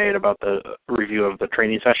Julie made about the review of the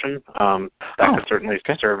training session. That could certainly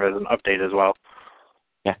serve as an update as well.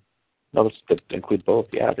 Yeah. No, that includes both.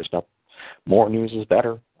 Yeah, there's not more news is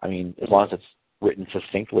better. I mean, as long as it's written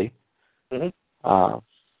succinctly. Mm-hmm.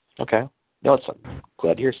 Okay. No, it's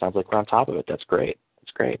glad to hear. Sounds like we're on top of it. That's great.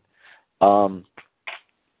 That's great.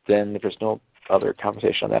 Then if there's no other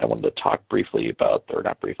conversation on that, I wanted to talk briefly about, or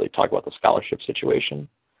not briefly, talk about the scholarship situation.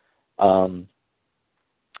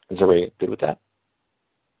 Is everybody good with that?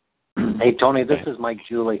 Hey, Tony, this is Mike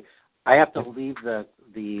Julie. I have to leave the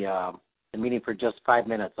meeting for just 5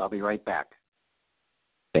 minutes. I'll be right back.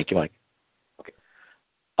 Thank you, Mike. Okay.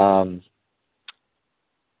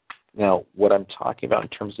 Now, what I'm talking about in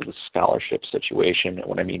terms of the scholarship situation, and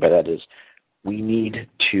what I mean by that is we need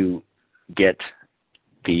to get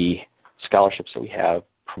the scholarships that we have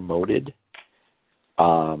promoted,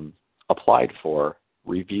 applied for,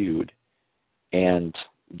 reviewed, and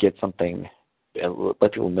get something,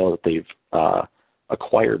 let people know that they've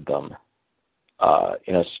acquired them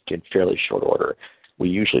in fairly short order. We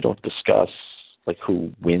usually don't discuss like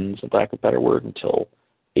who wins, in lack of a better word, until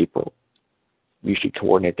April. We usually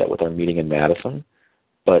coordinate that with our meeting in Madison,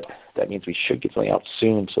 but that means we should get something out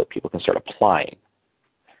soon so that people can start applying.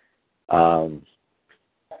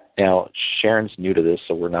 Now, Sharon's new to this,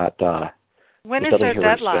 so we're not... when is their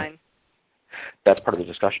deadline? That's part of the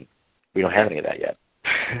discussion. We don't have any of that yet.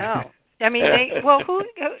 Oh. I mean,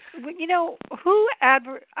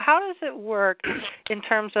 how does it work in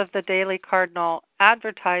terms of the Daily Cardinal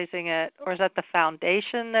advertising it, or is that the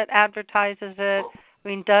foundation that advertises it? I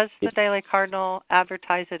mean, does the Daily Cardinal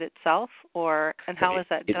advertise it itself, and how is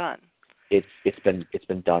that done? It's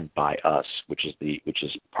been done by us, which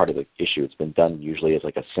is part of the issue. It's been done usually as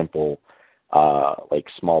like a simple, like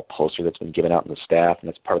small poster that's been given out in the staff, and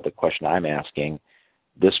that's part of the question I'm asking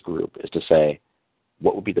this group is to say,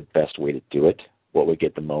 what would be the best way to do it? What would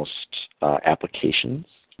get the most applications?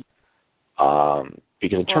 Because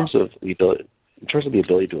in terms of the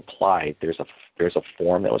ability to apply, there's a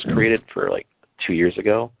form that was created for like 2 years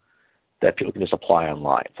ago that people can just apply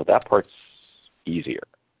online. So that part's easier.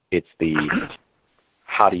 It's the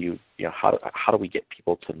how do we get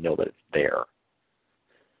people to know that it's there?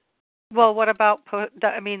 Well, what about,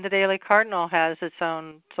 the Daily Cardinal has its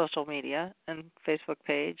own social media and Facebook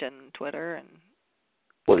page and Twitter and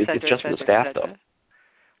Well, it's just for the staff, though.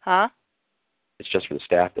 Huh? It's just for the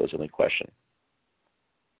staff, though, is the only question.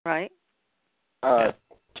 Right.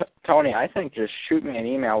 Tony, I think just shoot me an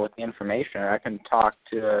email with the information, or I can talk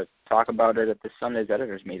about it at the Sunday's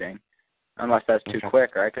editors meeting, unless that's too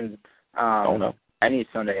quick. Or I can any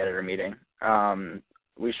Sunday editor meeting.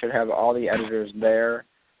 We should have all the editors there.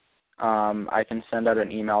 I can send out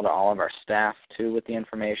an email to all of our staff too with the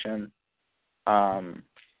information.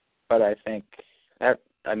 But I think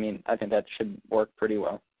that should work pretty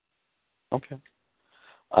well. Okay.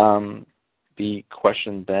 The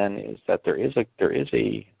question then is that there is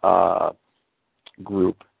a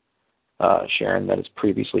group, Sharon, that has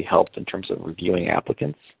previously helped in terms of reviewing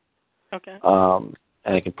applicants. Okay.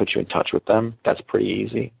 And I can put you in touch with them. That's pretty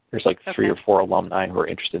easy. There's like 3 or 4 alumni who are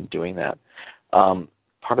interested in doing that.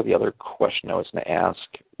 Part of the other question I was going to ask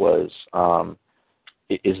was,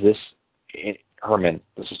 is this, Herman,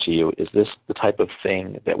 this is to you, is this the type of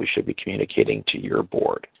thing that we should be communicating to your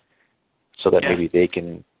board so that maybe they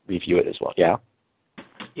can review it as well? Yeah?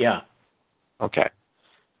 Yeah. Okay.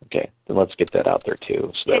 Then let's get that out there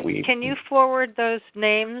too so that we... Can you forward those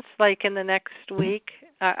names like in the next week?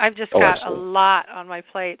 I've just got a lot on my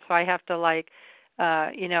plate, so I have to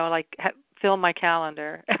fill my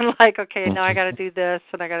calendar and now I got to do this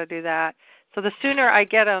and I got to do that. So the sooner I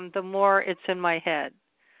get them, the more it's in my head.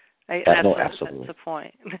 Absolutely. That's the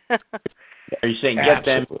point. Are you saying get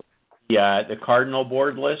them the Cardinal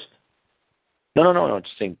board list? No.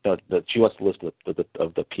 Just saying that she wants the list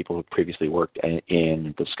of the people who previously worked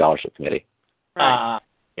in the scholarship committee. Right.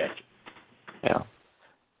 Yes. Yeah.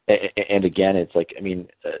 And again, it's like,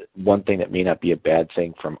 one thing that may not be a bad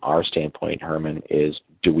thing from our standpoint, Herman, is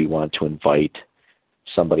do we want to invite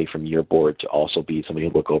somebody from your board to also be somebody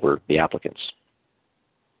who look over the applicants?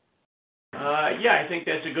 I think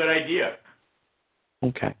that's a good idea.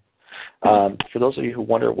 Okay. For those of you who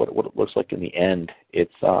wonder what it looks like in the end,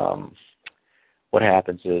 it's what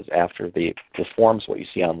happens is after the forms, what you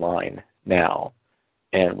see online now,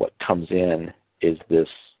 and what comes in is this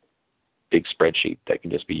big spreadsheet that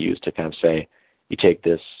can just be used to kind of say, you take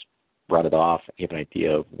this, run it off, and you have an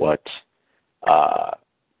idea of what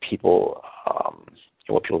people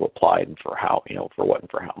have applied and for how, for what and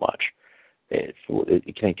for how much. It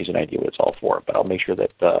kind of gives you an idea what it's all for. But I'll make sure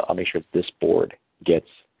that this board gets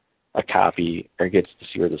a copy or gets to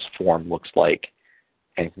see what this form looks like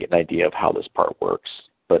and can get an idea of how this part works.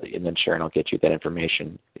 And then Sharon will get you that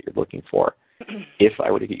information that you're looking for. If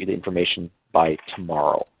I were to get you the information by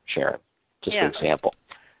tomorrow, Sharon, just for example,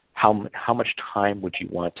 how much time would you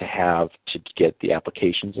want to have to get the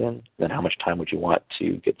applications in? Then how much time would you want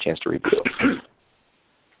to get a chance to review?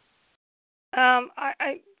 I'm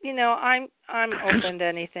open to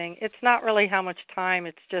anything. It's not really how much time.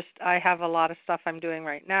 It's just I have a lot of stuff I'm doing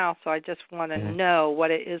right now, so I just want to know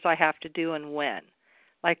what it is I have to do and when.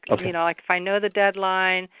 Like if I know the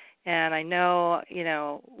deadline and I know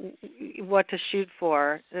what to shoot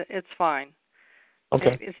for, it's fine.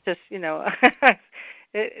 Okay. It's just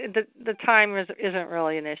the time isn't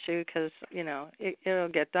really an issue because it'll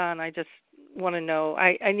get done. I just want to know.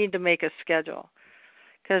 I need to make a schedule.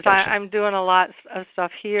 Because I'm doing a lot of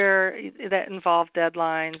stuff here that involve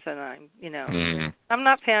deadlines, and I'm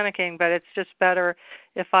not panicking, but it's just better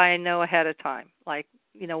if I know ahead of time, like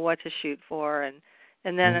what to shoot for, and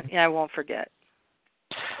then I won't forget.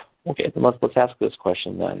 Okay, then let's ask this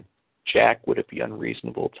question then. Jack, would it be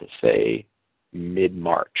unreasonable to say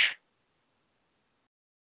mid-March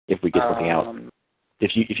if we get something out?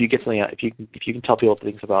 If you get something out, if you can tell people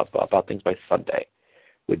things about things by Sunday,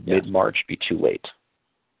 would mid-March be too late?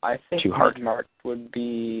 I think too hard. mid-March would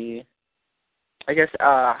be, I guess,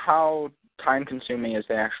 how time-consuming is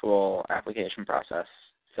the actual application process?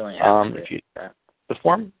 Filling out the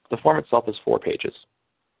form itself is 4 pages.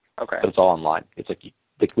 Okay. But it's all online. It's like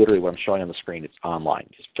literally what I'm showing on the screen. It's online.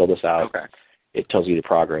 Just fill this out. Okay. It tells you the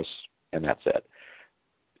progress, and that's it.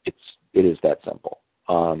 It is that simple.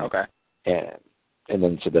 Okay. And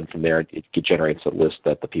then from there it generates a list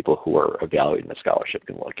that the people who are evaluating the scholarship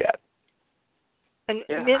can look at. And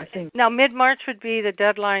now mid-March would be the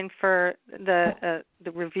deadline for the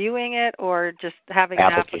reviewing it, or just having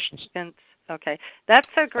applications. Okay, that's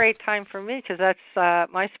a great time for me because that's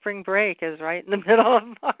my spring break is right in the middle of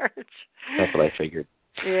March. That's what I figured.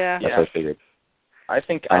 Yeah. That's what I figured. I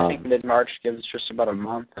think mid-March gives just about a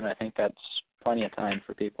month, and I think that's plenty of time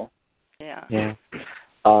for people. Yeah. Yeah.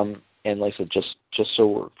 And like I said, just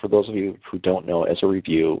so for those of you who don't know, as a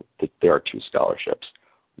review, that there are 2 scholarships.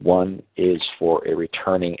 One is for a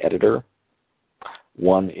returning editor.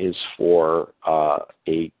 One is for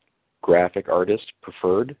a graphic artist,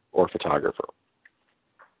 preferred, or photographer.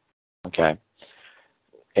 Okay?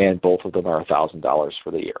 And both of them are $1,000 for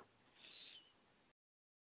the year.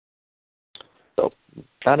 So,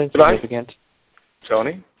 not insignificant.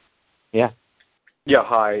 Tony? Yeah. Yeah,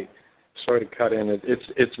 hi. Sorry to cut in.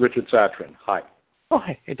 It's Richard Satrin. Hi. Oh,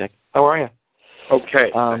 hi. Hey, Dick. How are you? Okay.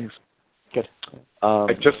 Thanks. Good.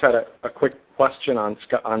 I just had a quick question on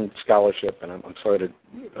scholarship, and I'm sorry to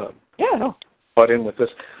butt in with this.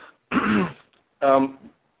 I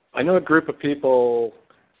know a group of people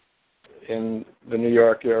in the New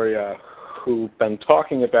York area who've been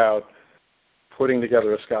talking about putting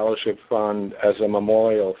together a scholarship fund as a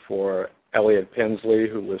memorial for Elliot Pinsley,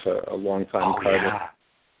 who was a longtime cardinal.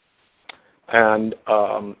 And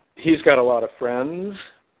he's got a lot of friends.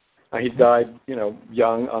 He died,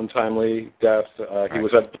 young, untimely death. He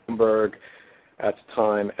was at Bloomberg at the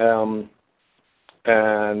time.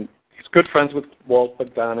 And he's good friends with Walt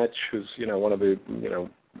Bogdanich, who's, one of the,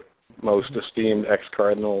 most esteemed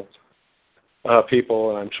ex-cardinal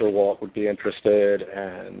people, and I'm sure Walt would be interested.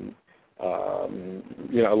 And,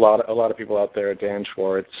 a lot of people out there, Dan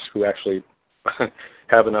Schwartz, who actually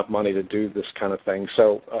have enough money to do this kind of thing.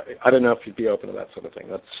 So I don't know if you'd be open to that sort of thing.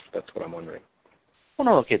 That's what I'm wondering. Well,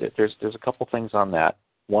 no, okay. There's a couple things on that.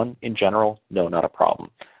 One, in general, no, not a problem.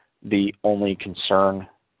 The only concern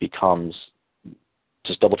becomes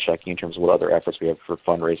just double-checking in terms of what other efforts we have for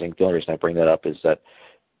fundraising. The only reason I bring that up is that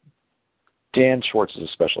Dan Schwartz is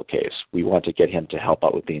a special case. We want to get him to help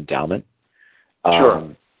out with the endowment.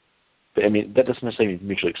 Sure. I mean, that doesn't necessarily mean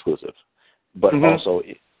mutually exclusive. But also,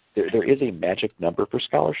 there is a magic number for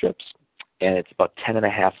scholarships, and it's about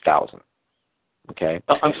 $10,500. Okay?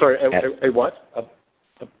 I'm sorry, a what?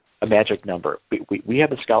 A magic number. We have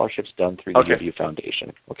the scholarships done through the UW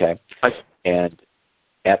Foundation, okay? And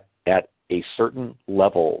at a certain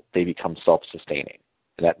level, they become self-sustaining.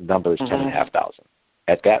 And that number is $10,500.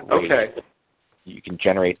 At that rate, you can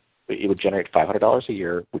generate, it would generate $500 a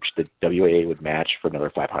year, which the WAA would match for another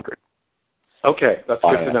 $500. Okay, that's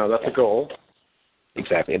good to know. That's a goal.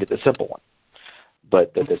 Exactly, and it's a simple one.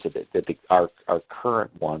 But our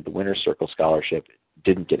current one, the Winner's Circle Scholarship,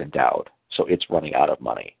 didn't get endowed. So it's running out of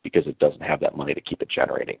money because it doesn't have that money to keep it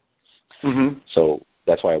generating. So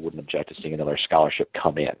that's why I wouldn't object to seeing another scholarship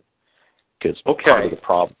come in. Because part of the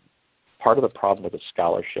part of the problem with a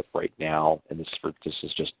scholarship right now, and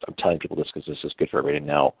I'm telling people this because this is good for everybody to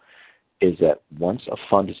know, is that once a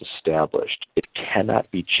fund is established, it cannot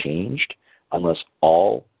be changed unless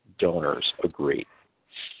all donors agree.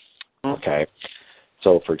 Okay?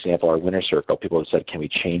 So, for example, our winner circle, people have said, can we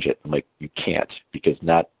change it? I'm like, you can't, because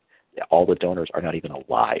not all the donors are not even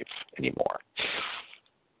alive anymore.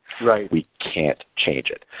 Right. We can't change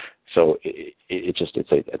it. So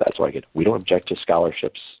that's why we don't object to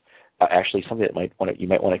scholarships. Actually, something that you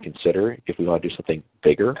might want to consider if we want to do something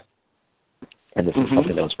bigger, and this is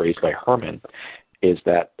something that was raised by Herman, is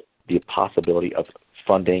that the possibility of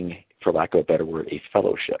funding, for lack of a better word, a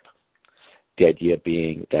fellowship. The idea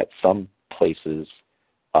being that some places,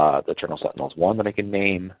 the Journal Sentinel is one that I can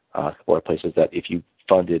name, or places that if you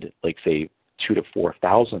funded, like, say, $2,000 to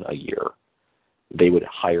 $4,000 a year, they would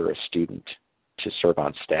hire a student to serve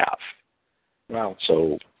on staff. Wow.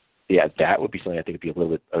 So, yeah, that would be something I think would be a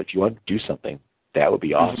little bit, if you want to do something, that would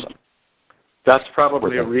be awesome. That's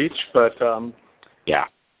probably a reach, but yeah,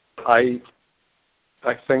 I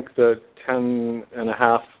think the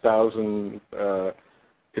 10,500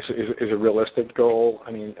 is a realistic goal.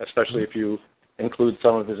 I mean, especially if you include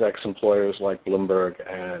some of his ex-employers like Bloomberg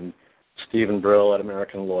and Stephen Brill at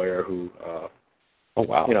American Lawyer, who oh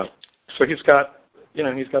wow, so he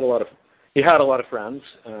had a lot of friends,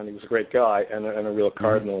 and he was a great guy and a real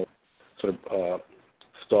Cardinal sort of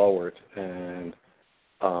stalwart. And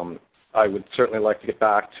I would certainly like to get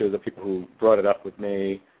back to the people who brought it up with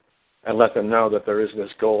me and let them know that there is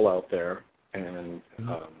this goal out there, and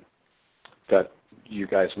that you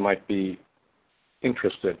guys might be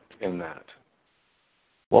interested in that.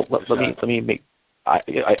 Well, let me make. I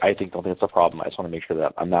don't think that's a problem. I just want to make sure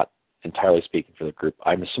that I'm not entirely speaking for the group.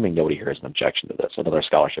 I'm assuming nobody here has an objection to this. Another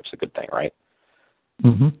scholarship's a good thing, right?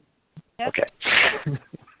 Mm-hmm. Yep. Okay.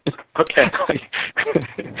 Okay.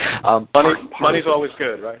 Money's always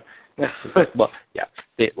good, right? Well, yeah.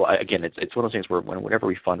 Again, it's one of those things where whenever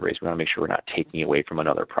we fundraise, we want to make sure we're not taking away from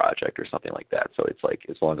another project or something like that. So it's like,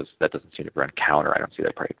 as long as that doesn't seem to run counter, I don't see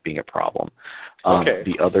that being a problem. Okay.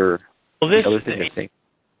 The other thing I think,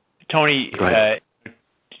 Tony, to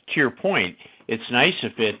your point, it's nice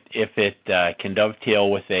if it can dovetail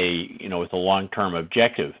with a long-term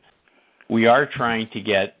objective. We are trying to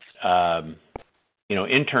get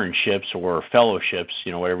internships or fellowships,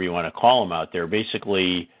 whatever you want to call them out there,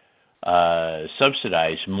 basically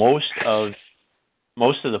subsidized. Most of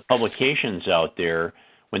the publications out there,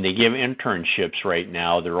 when they give internships right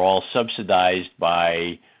now, they're all subsidized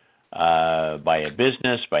by a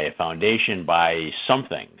business, by a foundation, by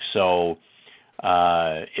something. So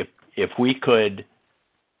if we could,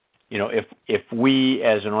 if we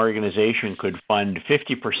as an organization could fund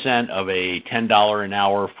 50% of a $10 an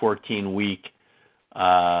hour, 14-week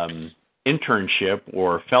internship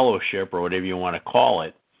or fellowship or whatever you want to call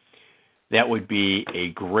it, that would be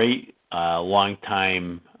a great long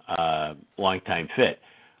time fit.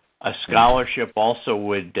 A scholarship also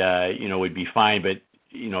would be fine, but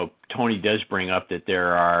Tony does bring up that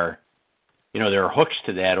there are hooks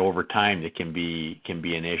to that over time that can be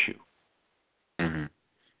an issue. Mm-hmm.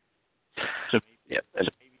 So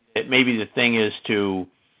maybe the thing is to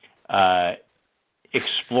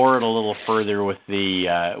explore it a little further with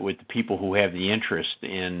the people who have the interest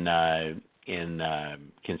in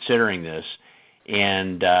considering this,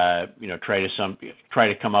 and try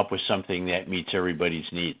to come up with something that meets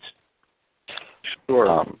everybody's needs.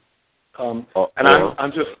 Sure. I'm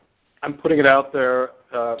putting it out there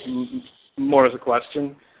more as a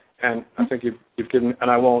question, and I think you've given, and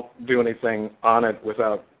I won't do anything on it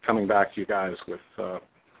without coming back to you guys with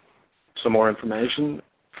some more information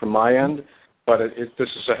from my end. But this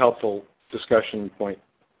is a helpful discussion point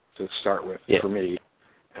to start with for me,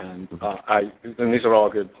 and and these are all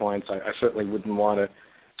good points. I certainly wouldn't want to,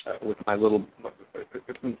 with my little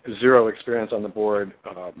zero experience on the board,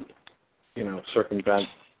 circumvent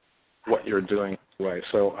what you're doing anyway.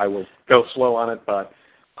 So I will go slow on it, but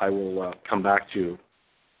I will come back to you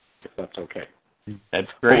if that's okay. That's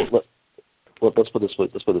great. Let's put this way,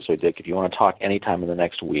 Dick. If you want to talk anytime in the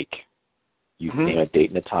next week, you name a date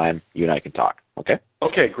and a time, you and I can talk. Okay?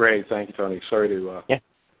 Okay, great. Thank you, Tony. Sorry to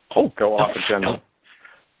go off agenda.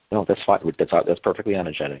 No, that's fine. That's perfectly on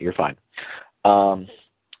agenda. You're fine.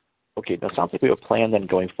 Okay, now it sounds like we have a plan then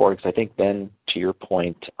going forward, because I think then, to your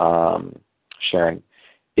point, Sharon,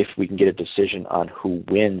 if we can get a decision on who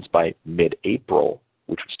wins by mid-April,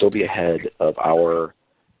 which would still be ahead of our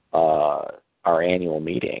annual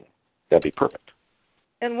meeting, that'd be perfect.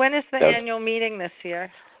 And when is the annual meeting this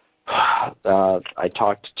year? I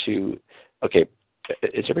talked to. Okay,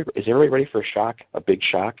 is everybody ready for a shock? A big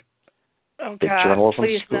shock? Oh, the God, journalism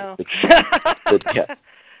please school. no.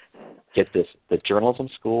 Get this: the journalism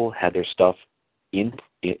school had their stuff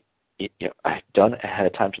done ahead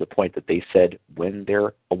of time to the point that they said when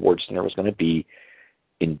their awards dinner was going to be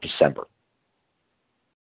in December.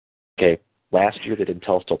 Okay, last year they didn't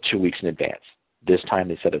tell us till 2 weeks in advance. This time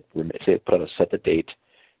they said set the date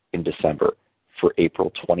in December for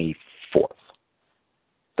April 24th.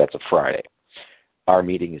 That's a Friday. Our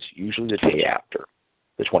meeting is usually the day after,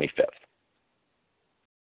 the 25th.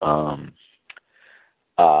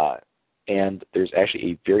 And there's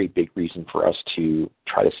actually a very big reason for us to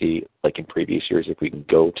try to see, like in previous years, if we can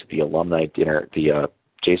go to the alumni dinner, the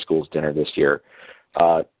J Schools dinner this year.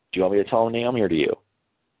 Do you want me to tell Naomi or do you?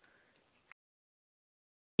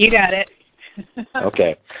 You got it.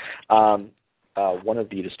 Okay. One of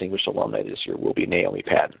the distinguished alumni this year will be Naomi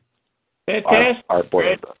Patton, our board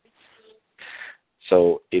member.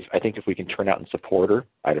 So I think if we can turn out and support her,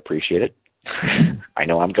 I'd appreciate it. I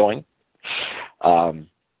know I'm going.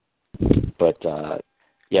 But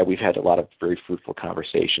we've had a lot of very fruitful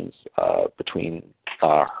conversations between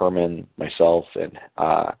Herman, myself, and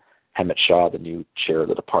Hemant Shah, the new chair of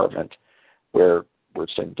the department, where we're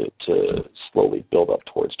starting to slowly build up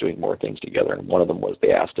towards doing more things together. And one of them was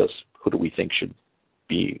they asked us, who do we think should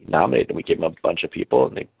be nominated? And we gave them a bunch of people,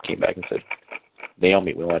 and they came back and said,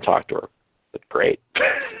 Naomi, we want to talk to her. But great.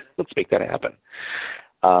 Let's make that happen.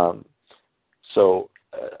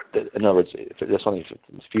 In other words, if there's something in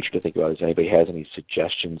the future to think about, is anybody has any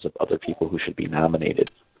suggestions of other people who should be nominated?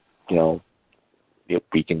 We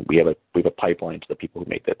have a pipeline to the people who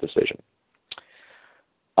make that decision.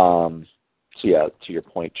 To your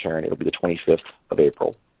point, Sharon, it'll be the 25th of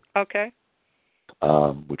April. Okay.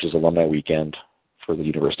 Which is alumni weekend for the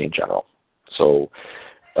university in general. So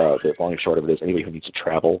the long and short of it is, anybody who needs to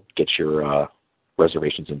travel, get your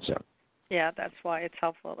reservations in soon. Yeah, that's why it's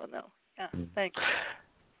helpful to know. Yeah, thanks.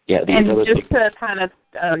 Yeah, and just to kind of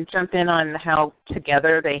jump in on how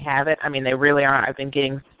together they have it, I mean, they really are. I've been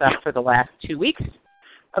getting stuff for the last 2 weeks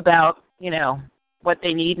about, what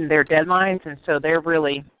they need and their deadlines, and so they're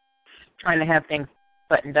really trying to have things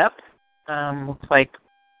buttoned up. Looks like,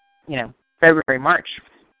 February, March.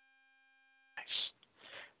 Nice.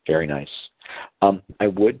 Very nice. I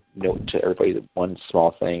would note to everybody that one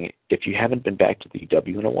small thing, if you haven't been back to the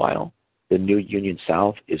UW in a while, the new Union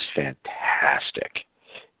South is fantastic.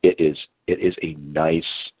 It is a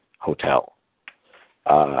nice hotel.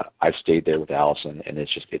 I've stayed there with Allison, and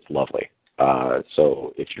it's lovely.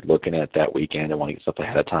 So if you're looking at that weekend and want to get stuff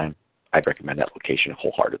ahead of time, I'd recommend that location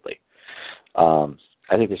wholeheartedly. I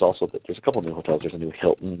think there's a couple of new hotels. There's a new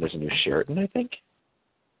Hilton. There's a new Sheraton, I think.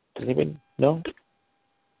 Does anybody know?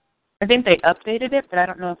 I think they updated it, but I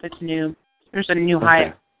don't know if it's new. There's a new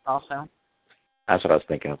Hyatt also. That's what I was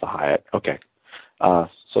thinking of, the Hyatt. Okay.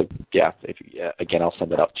 Again, I'll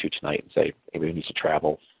send that out to you tonight and say anybody who needs to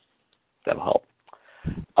travel, that'll help.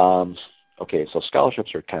 Okay, so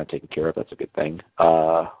scholarships are kind of taken care of. That's a good thing.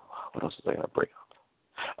 What else was I going to bring up?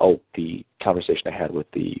 Oh, the conversation I had with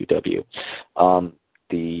the UW.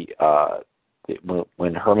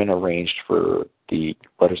 When Herman arranged for the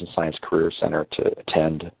Letters and Science Career Center to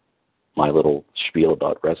attend my little spiel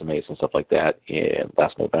about resumes and stuff like that in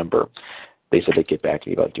last November, they said they'd get back to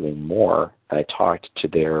me about doing more. And I talked to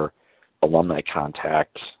their alumni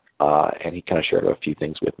contact, and he kind of shared a few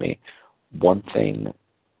things with me. One thing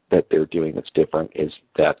that they're doing that's different is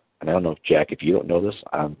that, and I don't know, Jack, if you don't know this,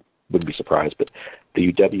 I wouldn't be surprised, but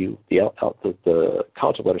the UW, the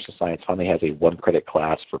College of Letters and Science finally has a 1-credit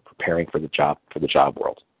class for preparing for the job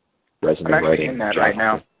world. Resume I'm actually writing. in that right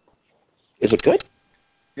now. Is it good?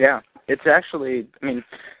 Yeah, it's actually,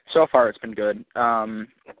 so far it's been good.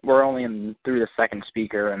 We're only through the second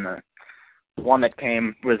speaker, and the one that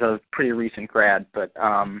came was a pretty recent grad, but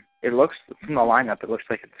it looks, from the lineup, it looks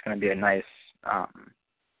like it's going to be a nice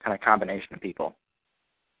kind of combination of people.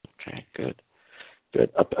 Okay, good.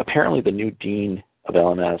 Apparently the new dean of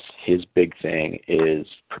LMS, his big thing is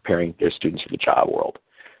preparing their students for the job world.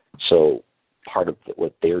 So part of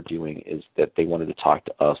what they're doing is that they wanted to talk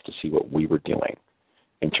to us to see what we were doing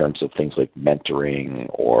in terms of things like mentoring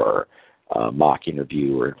or mock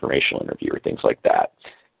interview or informational interview or things like that.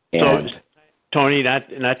 And so, Tony,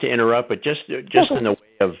 not to interrupt, but just in the way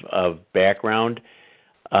of background,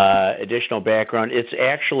 additional background, it's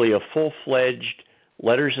actually a full-fledged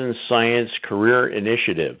Letters in Science career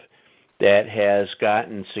initiative that has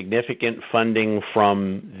gotten significant funding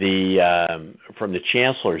from the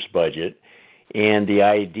chancellor's budget, and the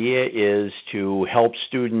idea is to help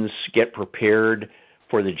students get prepared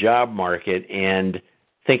for the job market and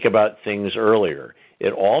think about things earlier.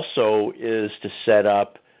 It also is to set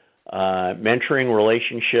up mentoring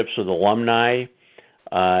relationships with alumni,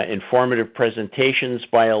 informative presentations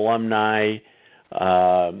by alumni,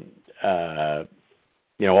 all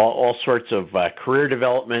sorts of career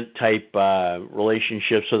development type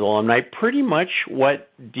relationships with alumni, pretty much what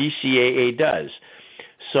DCAA does.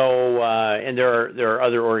 So, and there are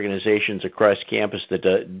other organizations across campus that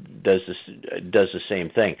does the same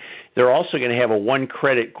thing. They're also going to have a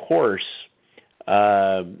 1-credit course,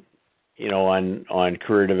 on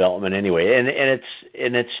career development anyway,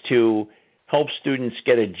 and it's to help students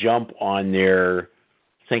get a jump on their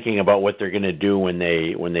thinking about what they're going to do when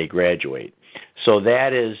they graduate. So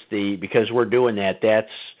that is because we're doing that. That's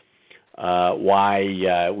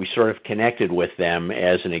why we sort of connected with them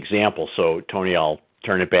as an example. So Tony, I'll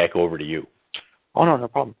turn it back over to you. Oh, no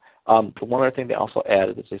problem. The one other thing they also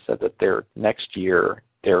added is they said that next year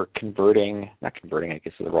they're not converting, I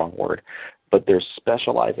guess is the wrong word, but they're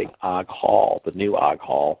specializing Ogg Hall, the new Ogg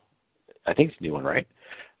Hall, I think it's a new one, right?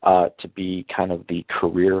 To be kind of the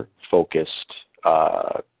career-focused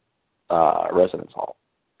residence hall.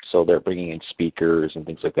 So they're bringing in speakers and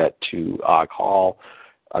things like that to Ogg Hall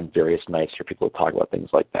on various nights for people to talk about things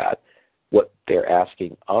like that. What they're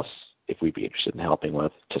asking us, if we'd be interested in helping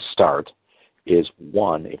with, to start is,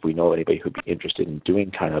 one, if we know anybody who'd be interested in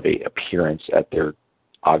doing kind of a appearance at their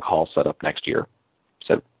Ogg Hall setup next year,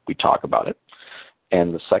 so we talk about it.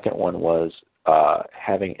 And the second one was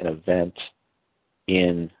having an event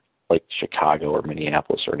in like Chicago or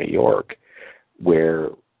Minneapolis or New York where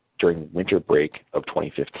during winter break of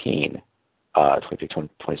 2016,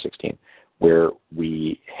 where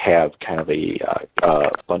we have kind of a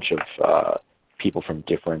bunch of people from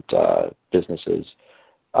different businesses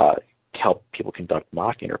help people conduct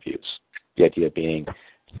mock interviews. The idea being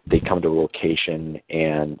they come to a location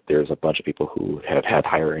and there's a bunch of people who have had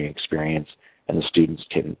hiring experience, and the students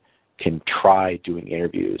can try doing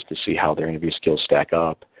interviews to see how their interview skills stack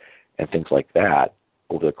up and things like that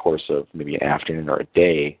over the course of maybe an afternoon or a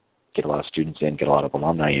day, get a lot of students in, get a lot of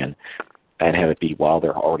alumni in, and have it be while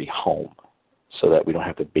they're already home so that we don't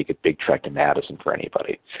have to make a big trek to Madison for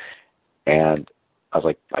anybody. And I was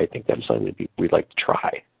like, I think that's something we'd like to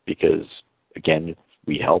try because, again, if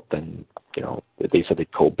we help, then, they said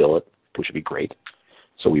they'd co-bill it, which would be great.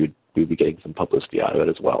 So we'd be getting some publicity out of it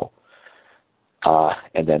as well.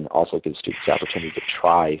 And then also give students the opportunity to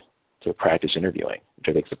try to practice interviewing, which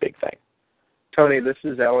I think is a big thing. Tony, this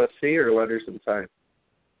is LSC or Letters in Science?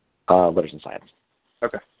 Letters in Science.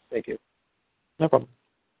 Okay, thank you. No problem.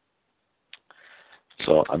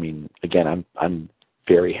 So, again, I'm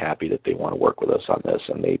very happy that they want to work with us on this,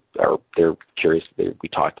 and they're curious. They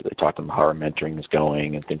talked to them how our mentoring is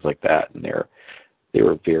going and things like that, and they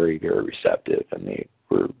were very, very receptive, and they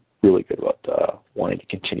were really good about wanting to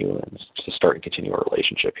continue and to start and continue our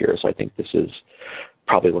relationship here. So I think this is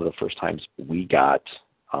probably one of the first times we got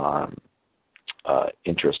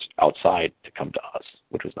interest outside to come to us,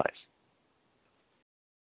 which was nice.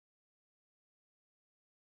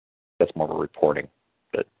 That's more of a reporting.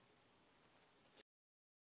 But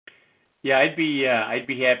yeah, I'd be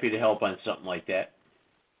happy to help on something like that.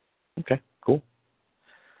 Okay, cool.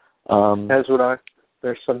 As would I.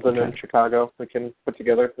 There's something in Chicago we can put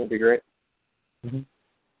together. That'd be great. Mm-hmm.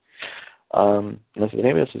 If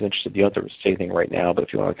anybody else is interested, you don't have to say anything right now, but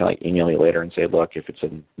if you want to kind of email me later and say, look, if it's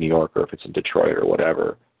in New York or if it's in Detroit or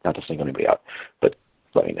whatever, not to single anybody out, but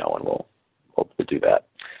let me know and we'll do that.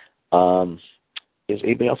 Does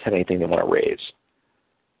anybody else have anything they want to raise?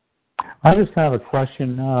 I just have a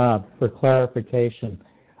question for clarification.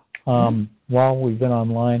 While we've been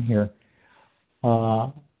online here,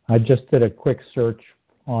 I just did a quick search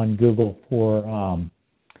on Google for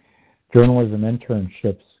journalism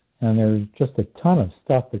internships, and there's just a ton of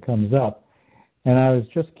stuff that comes up. And I was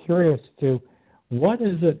just curious what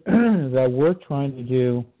is it that we're trying to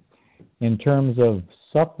do in terms of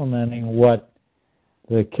supplementing what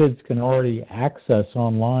the kids can already access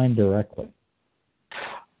online directly?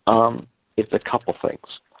 It's a couple things.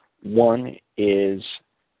 One is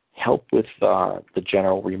help with the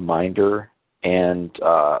general reminder and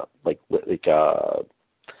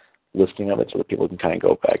listing of it so that people can kind of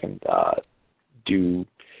go back and do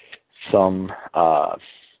some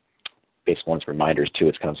basic ones, reminders too.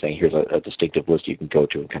 It's kind of saying here's a distinctive list you can go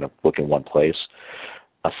to and kind of look in one place.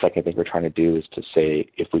 A second thing we're trying to do is to say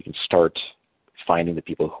if we can start finding the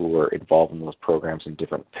people who are involved in those programs in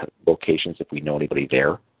different locations, if we know anybody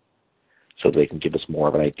there, so they can give us more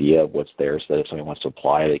of an idea of what's there, so that if somebody wants to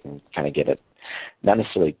apply, they can kind of get it, not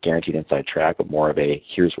necessarily guaranteed inside track, but more of a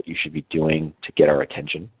here's what you should be doing to get our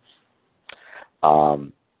attention.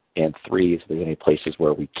 And three, if there's any places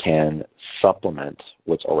where we can supplement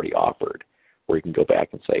what's already offered, where you can go back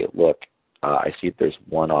and say, look, I see there's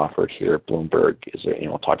one offered here. Bloomberg, is there,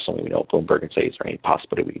 talk to someone we know at Bloomberg and say, is there any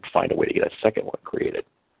possibility we could find a way to get a second one created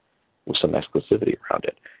with some exclusivity around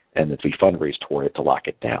it? And if we fundraise toward it to lock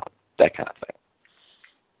it down, that kind of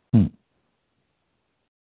thing.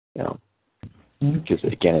 Because,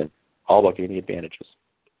 again, it's all about getting the advantages.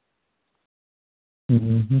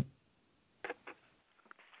 Mm-hmm.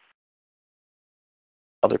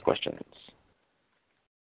 Other questions?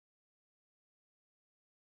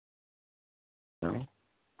 No?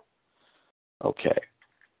 Okay.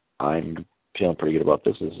 I'm feeling pretty good about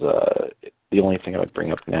this. Is the only thing I would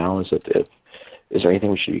bring up now is that is there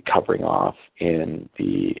anything we should be covering off in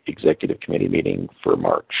the executive committee meeting for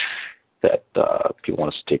March that people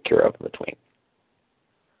want us to take care of in between?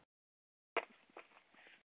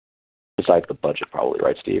 Besides the budget, probably,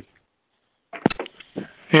 right, Steve?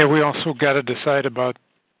 Yeah, we also got to decide about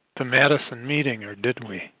the Madison meeting, or did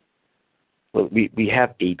we? Well, we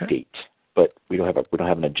have a date, but we don't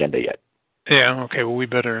have an agenda yet. Yeah. Okay. Well, we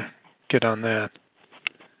better get on that.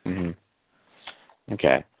 Mm-hmm.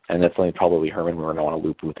 Okay, and that's only probably Herman. We're going to want to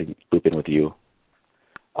loop in with you,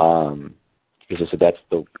 because I said that's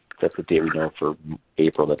the date we know for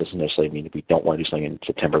April. That doesn't necessarily mean that we don't want to do something in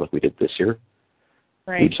September like we did this year.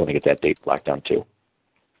 Right. We just want to get that date locked down too.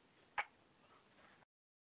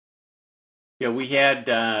 Yeah, we had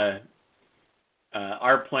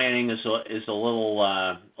our planning is a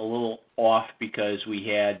little off because we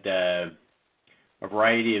had a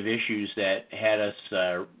variety of issues that had us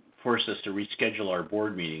forced us to reschedule our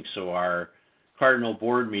board meeting. So our Cardinal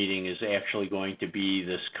board meeting is actually going to be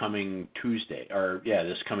this coming Tuesday.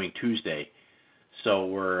 So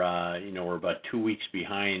we're about 2 weeks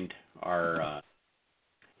behind our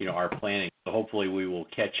our planning. So hopefully we will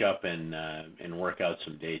catch up and work out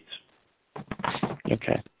some dates.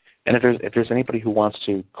 Okay. And if there's anybody who wants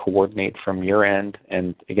to coordinate from your end,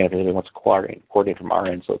 and again, if anybody wants to coordinate from our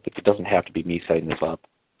end, so if it doesn't have to be me setting this up,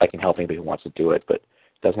 I can help anybody who wants to do it, but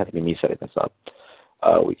it doesn't have to be me setting this up.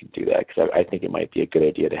 We can do that because I think it might be a good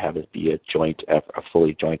idea to have it be a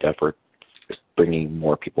fully joint effort, bringing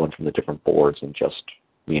more people in from the different boards and just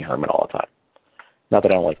me and Herman all the time. Not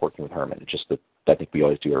that I don't like working with Herman, it's just that I think we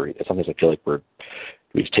always do. Sometimes I feel like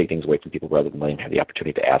we just take things away from people rather than letting them have the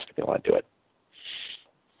opportunity to ask if they want to do it.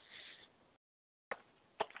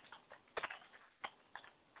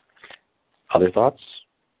 Other thoughts?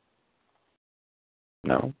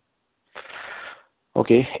 No?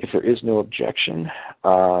 Okay, if there is no objection,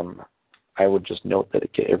 I would just note that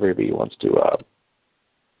everybody wants to,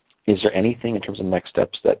 is there anything in terms of next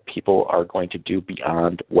steps that people are going to do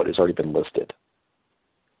beyond what has already been listed?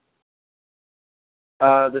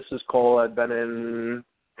 This is Cole. I've been in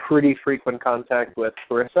pretty frequent contact with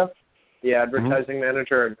Carissa, the advertising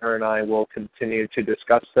manager, and her and I will continue to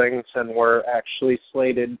discuss things, and we're actually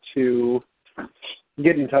slated to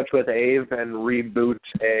get in touch with Ave and reboot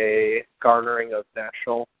a garnering of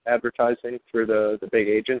national advertising through the big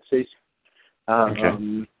agencies.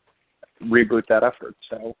 Reboot that effort.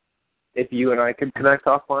 So if you and I could connect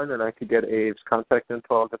offline and I could get Ave's contact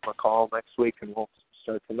info, I'll give him a call next week and we'll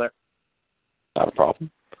start from there. Not a problem.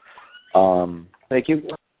 Thank you.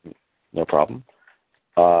 No problem.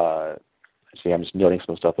 See, I'm just noting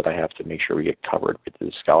some stuff that I have to make sure we get covered. With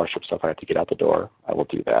the scholarship stuff I have to get out the door. I will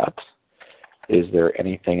do that. Is there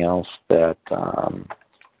anything else that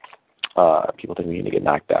people think we need to get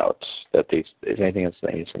knocked out? Is anything else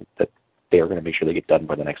that they are going to make sure they get done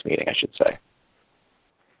by the next meeting, I should say?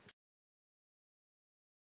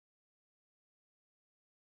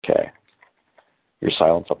 Okay. Your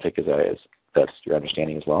silence I'll take as that's your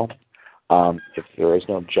understanding as well. If there is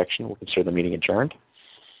no objection, we'll consider the meeting adjourned.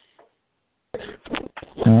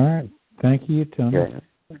 All right. Thank you, Tony.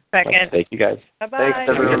 Second. Thank you, guys. Bye-bye. Thanks,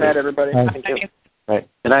 everyone. Good night, everybody. Bye. Thank you. Right.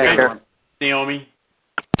 Good night, Naomi.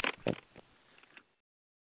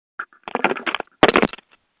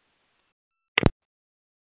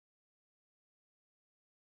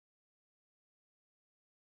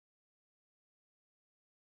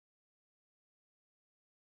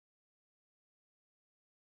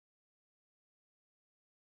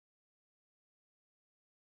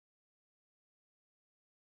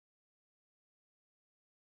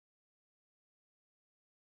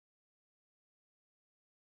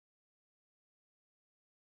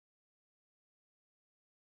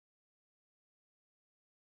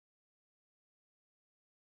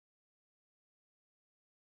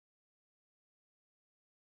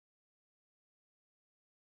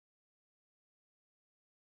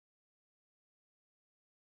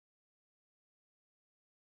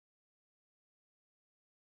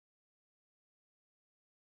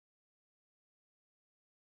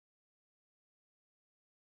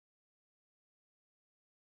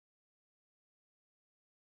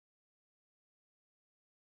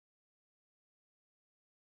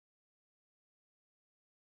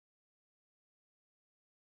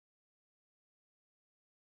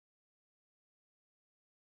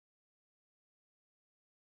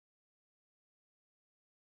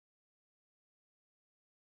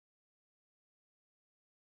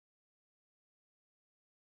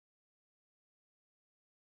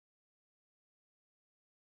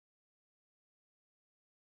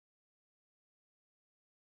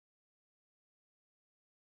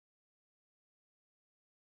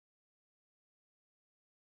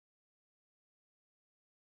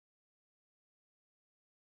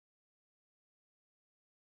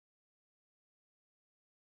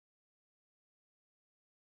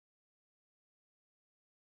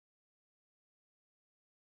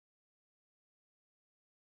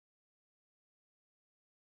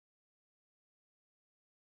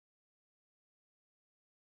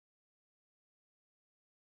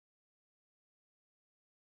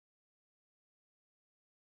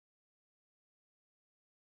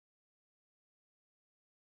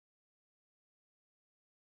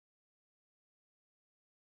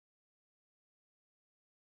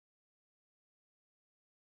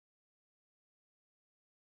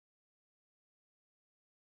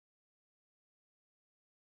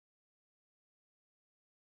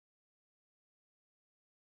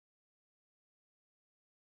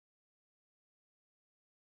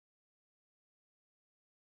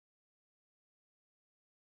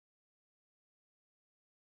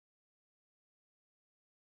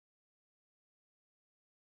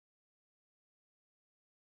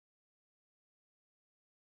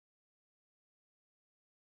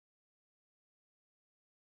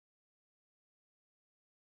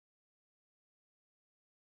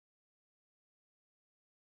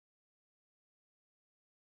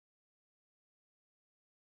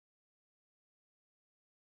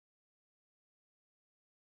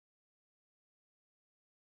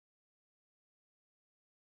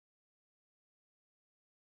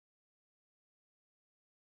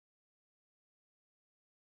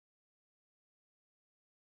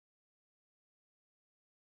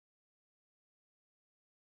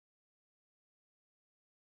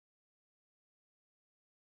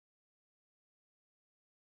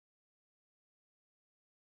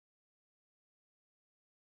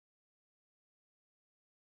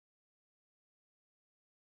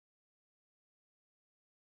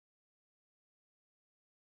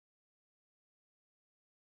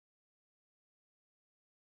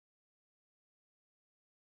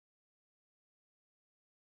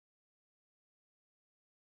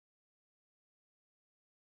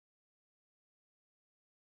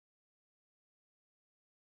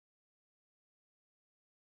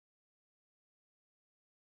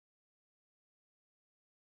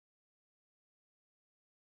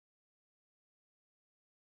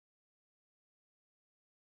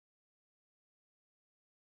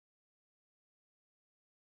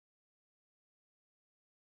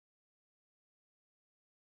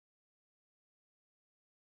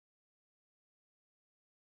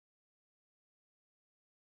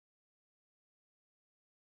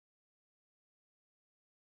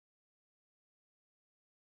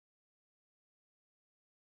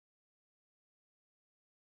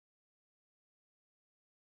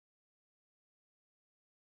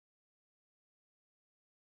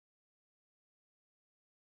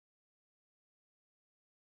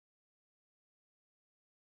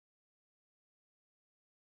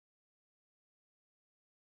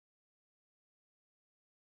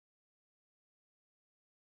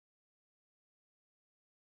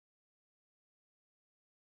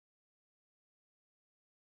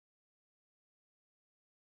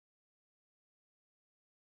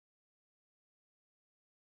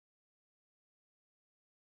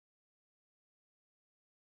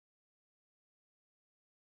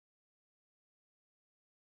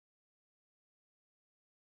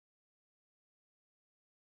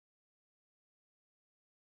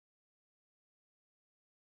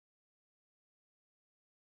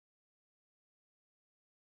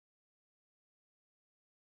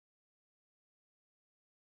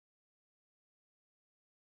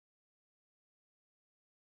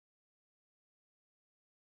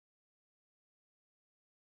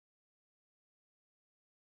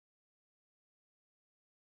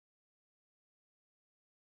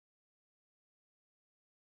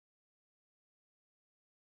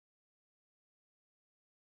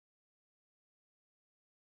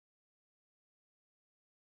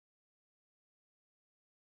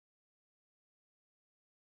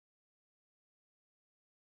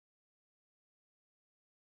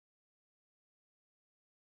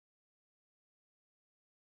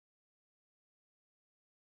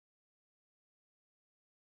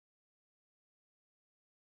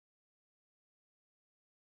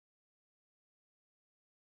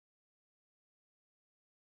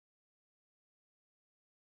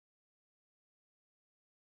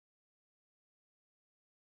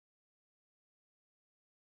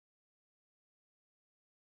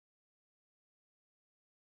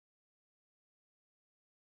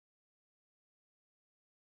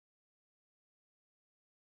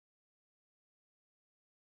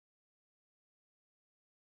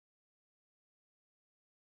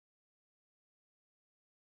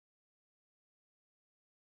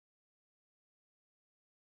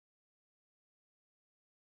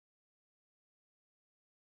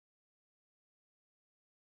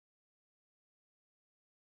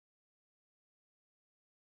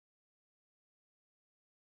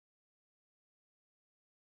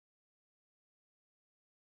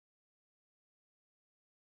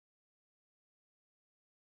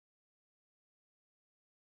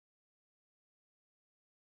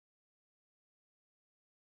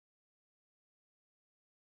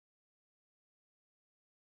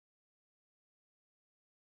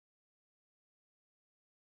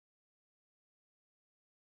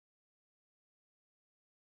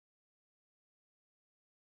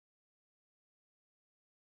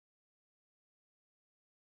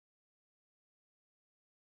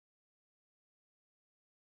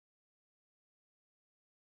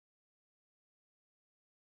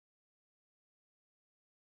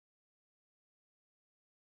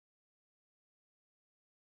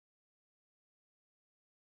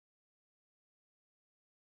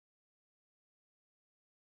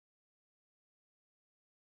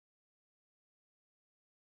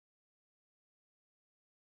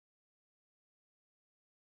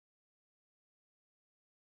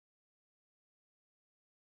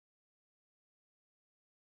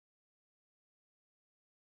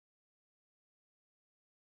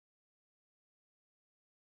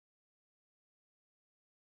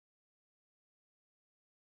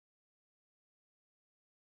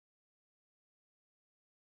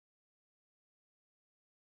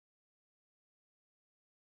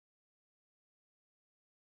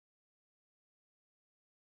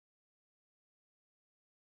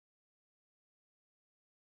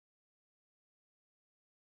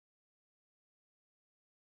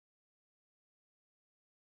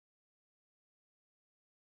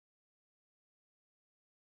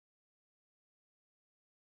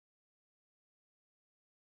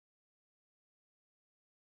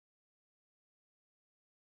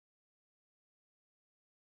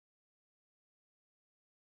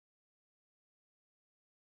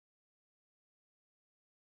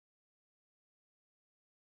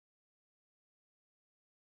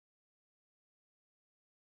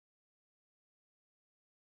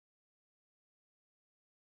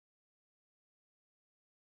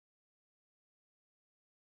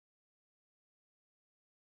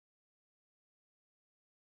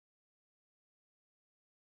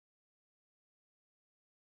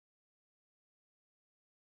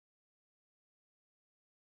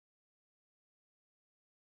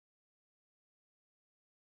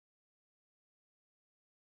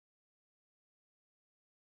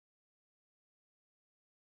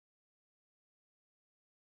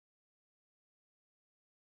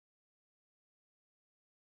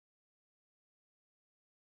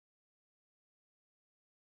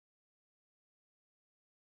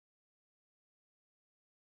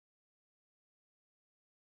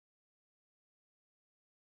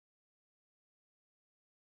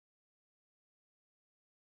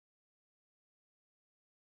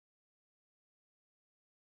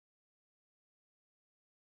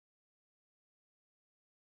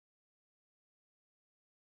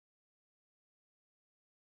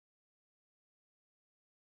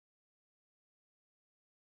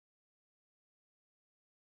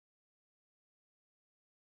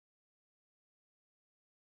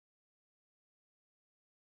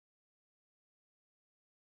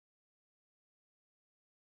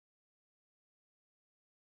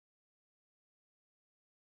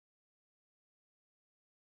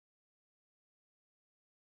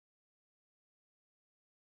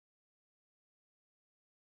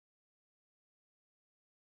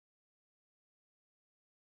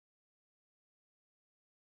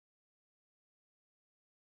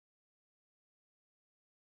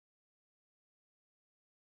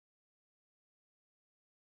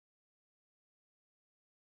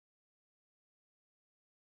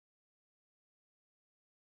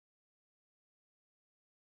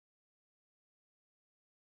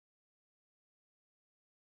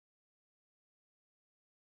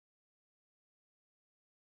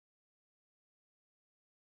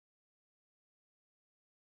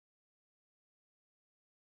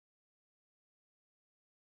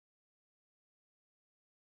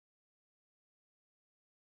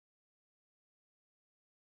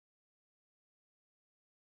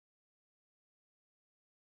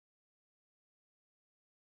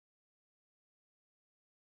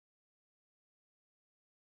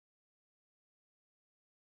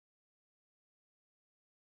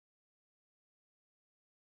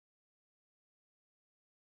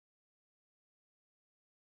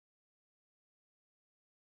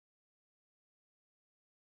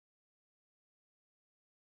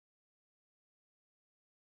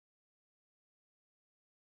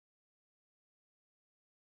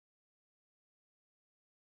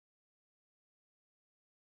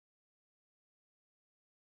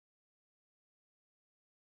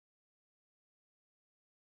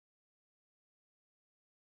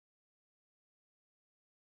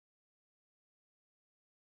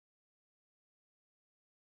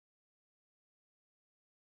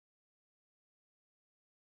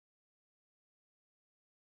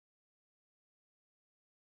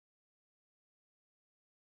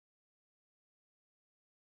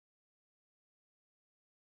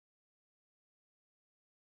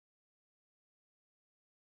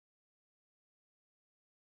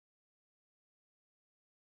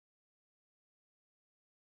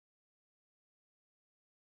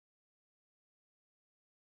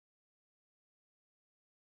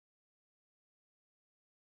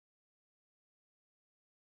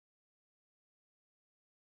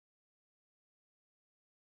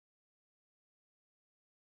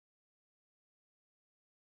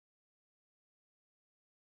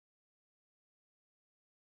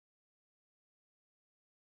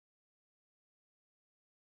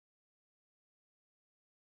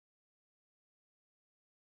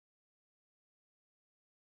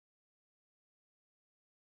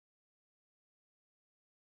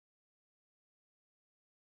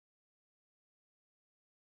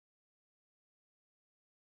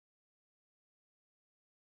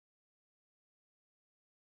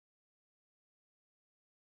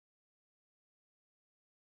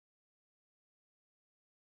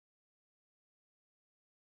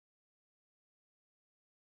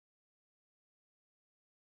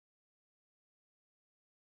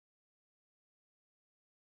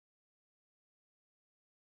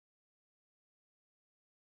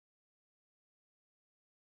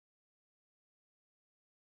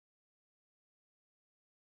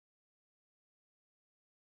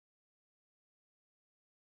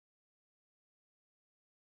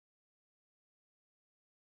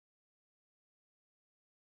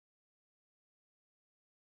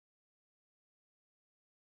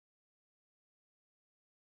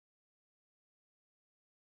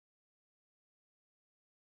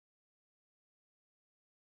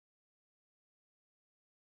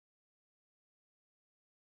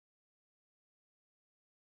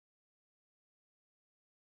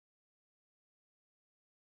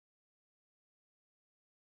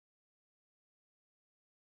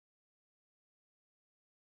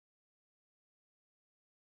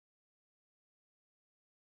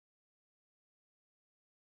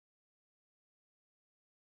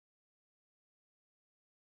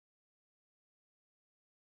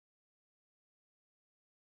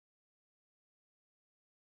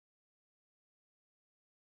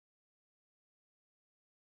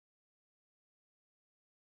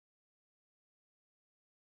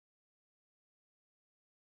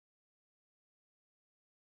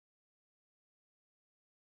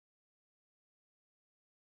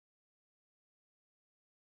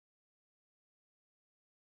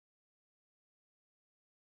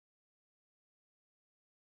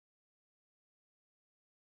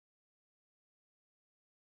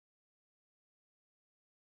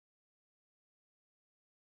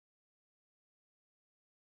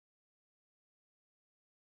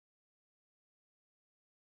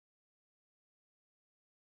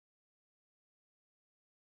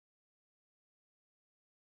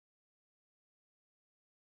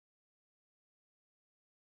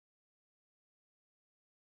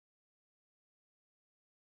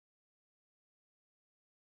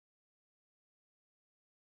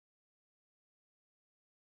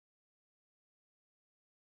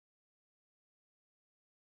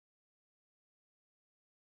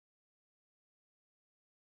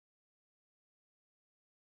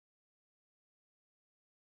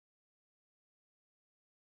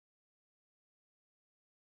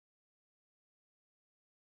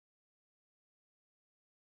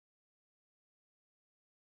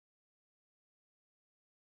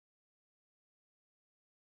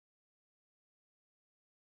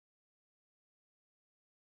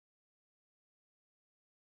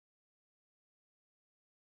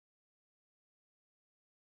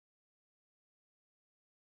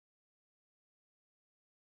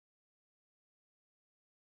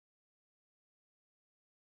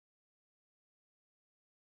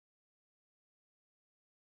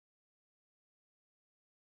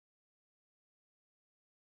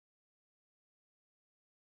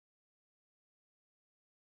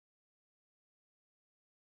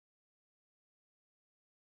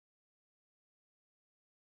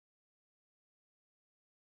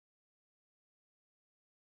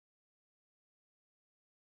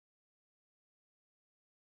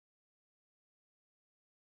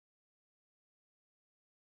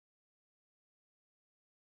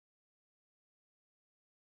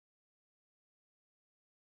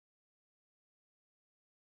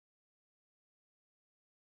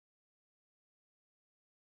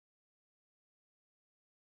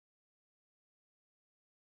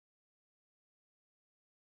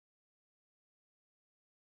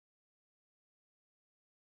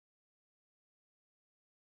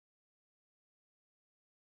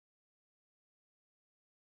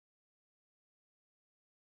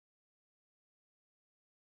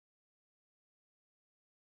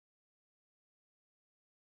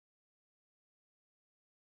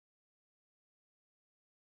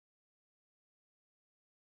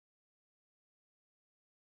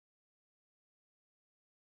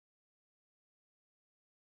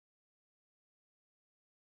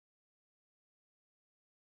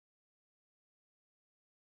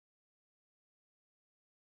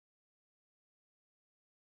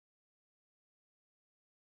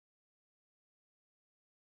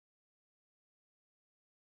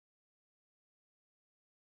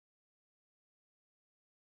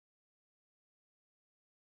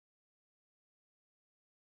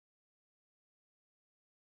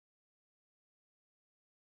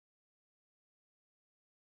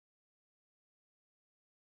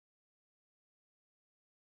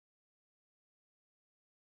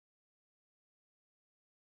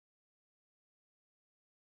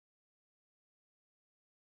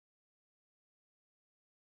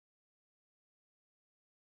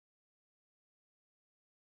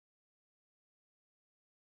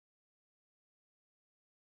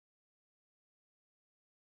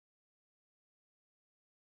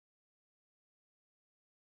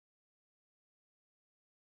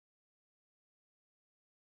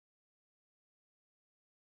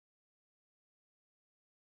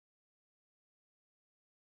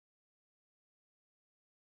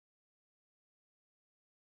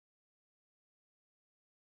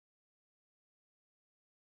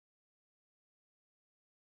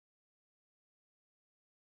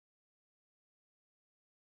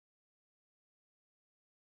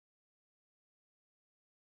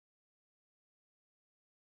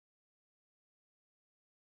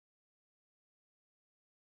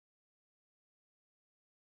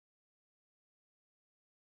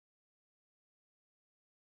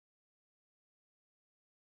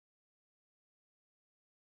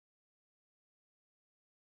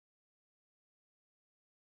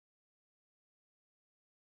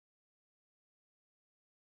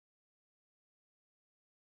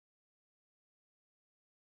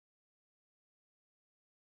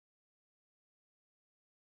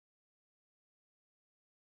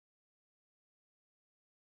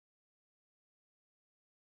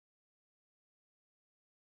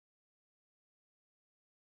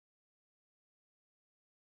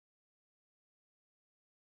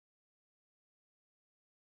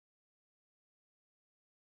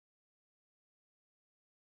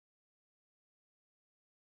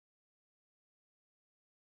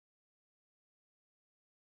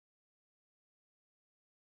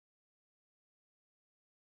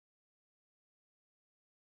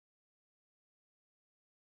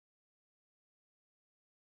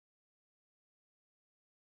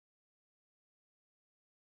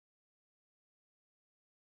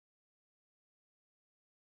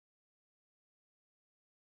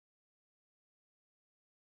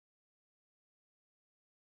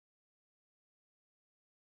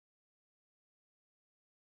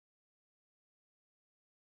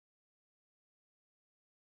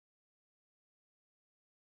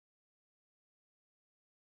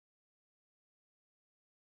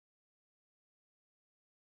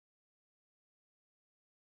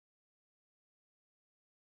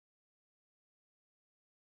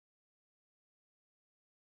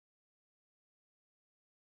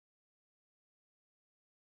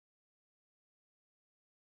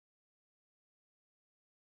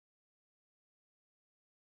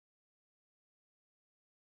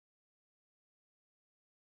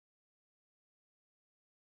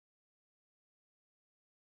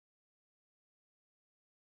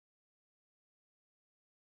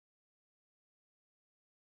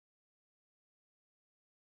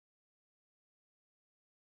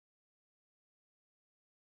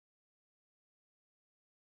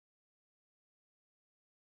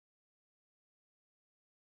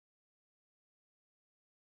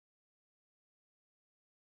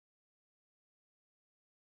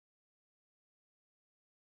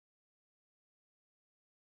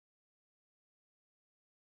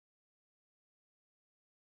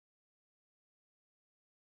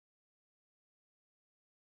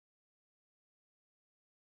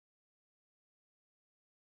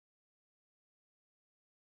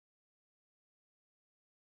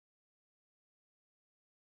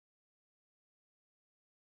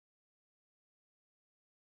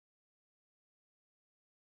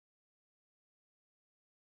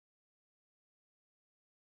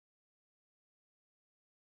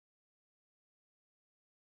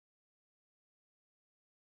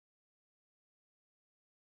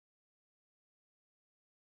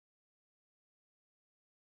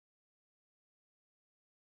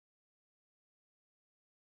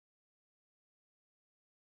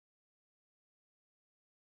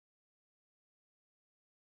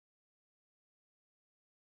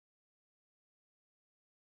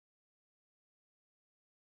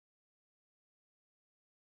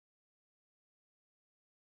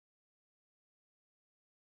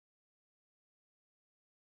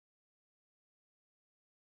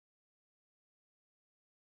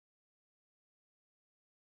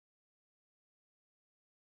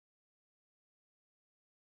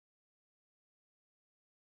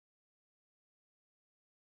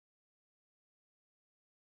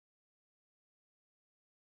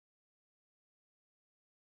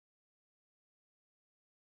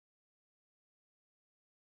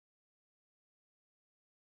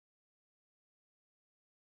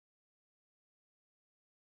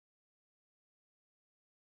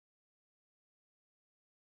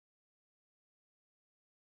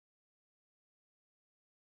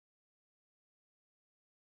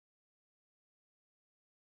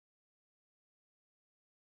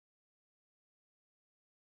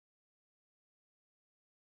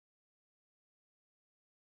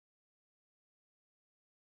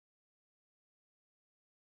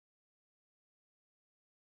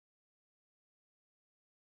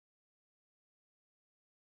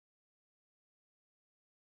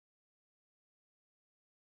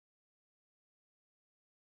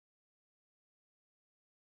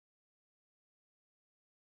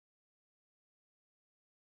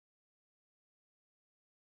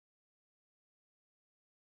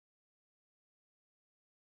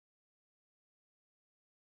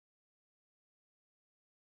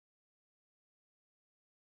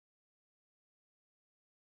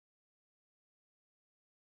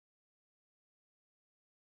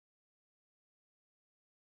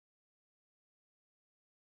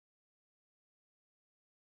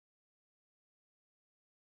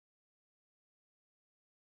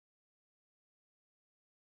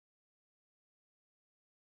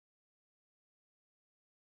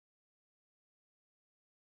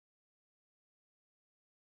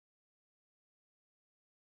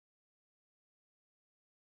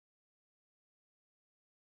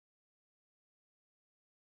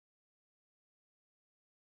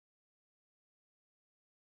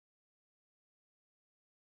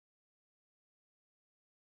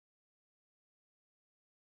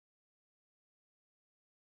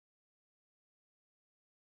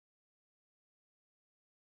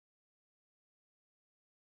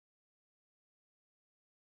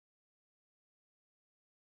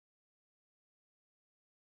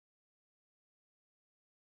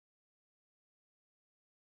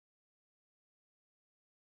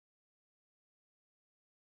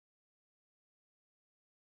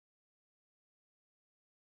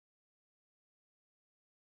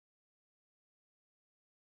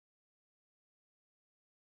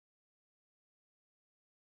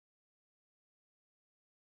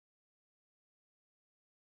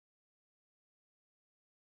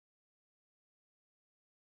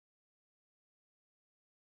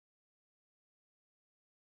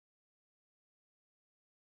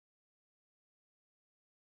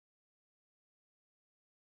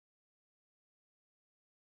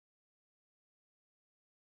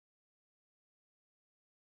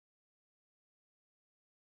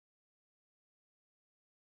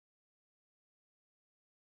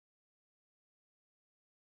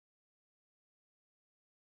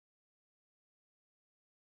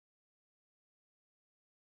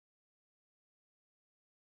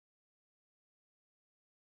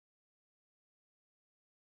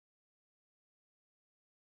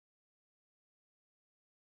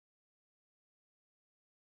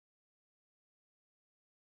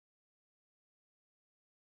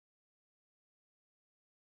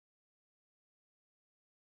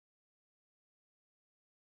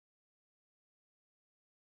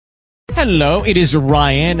 Hello, it is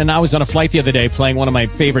Ryan, and I was on a flight the other day playing one of my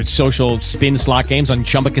favorite social spin slot games on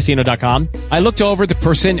ChumbaCasino.com. I looked over at the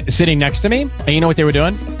person sitting next to me, and you know what they were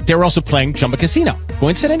doing? They were also playing Chumba Casino.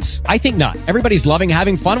 Coincidence? I think not. Everybody's loving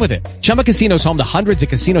having fun with it. Chumba Casino is home to hundreds of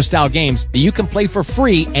casino-style games that you can play for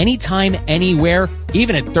free anytime, anywhere,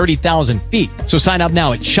 even at 30,000 feet. So sign up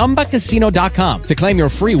now at ChumbaCasino.com to claim your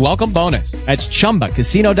free welcome bonus. That's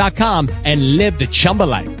ChumbaCasino.com and live the Chumba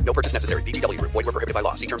life. No purchase necessary. DCAA. Void where prohibited by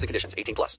law. See terms and conditions. 18+.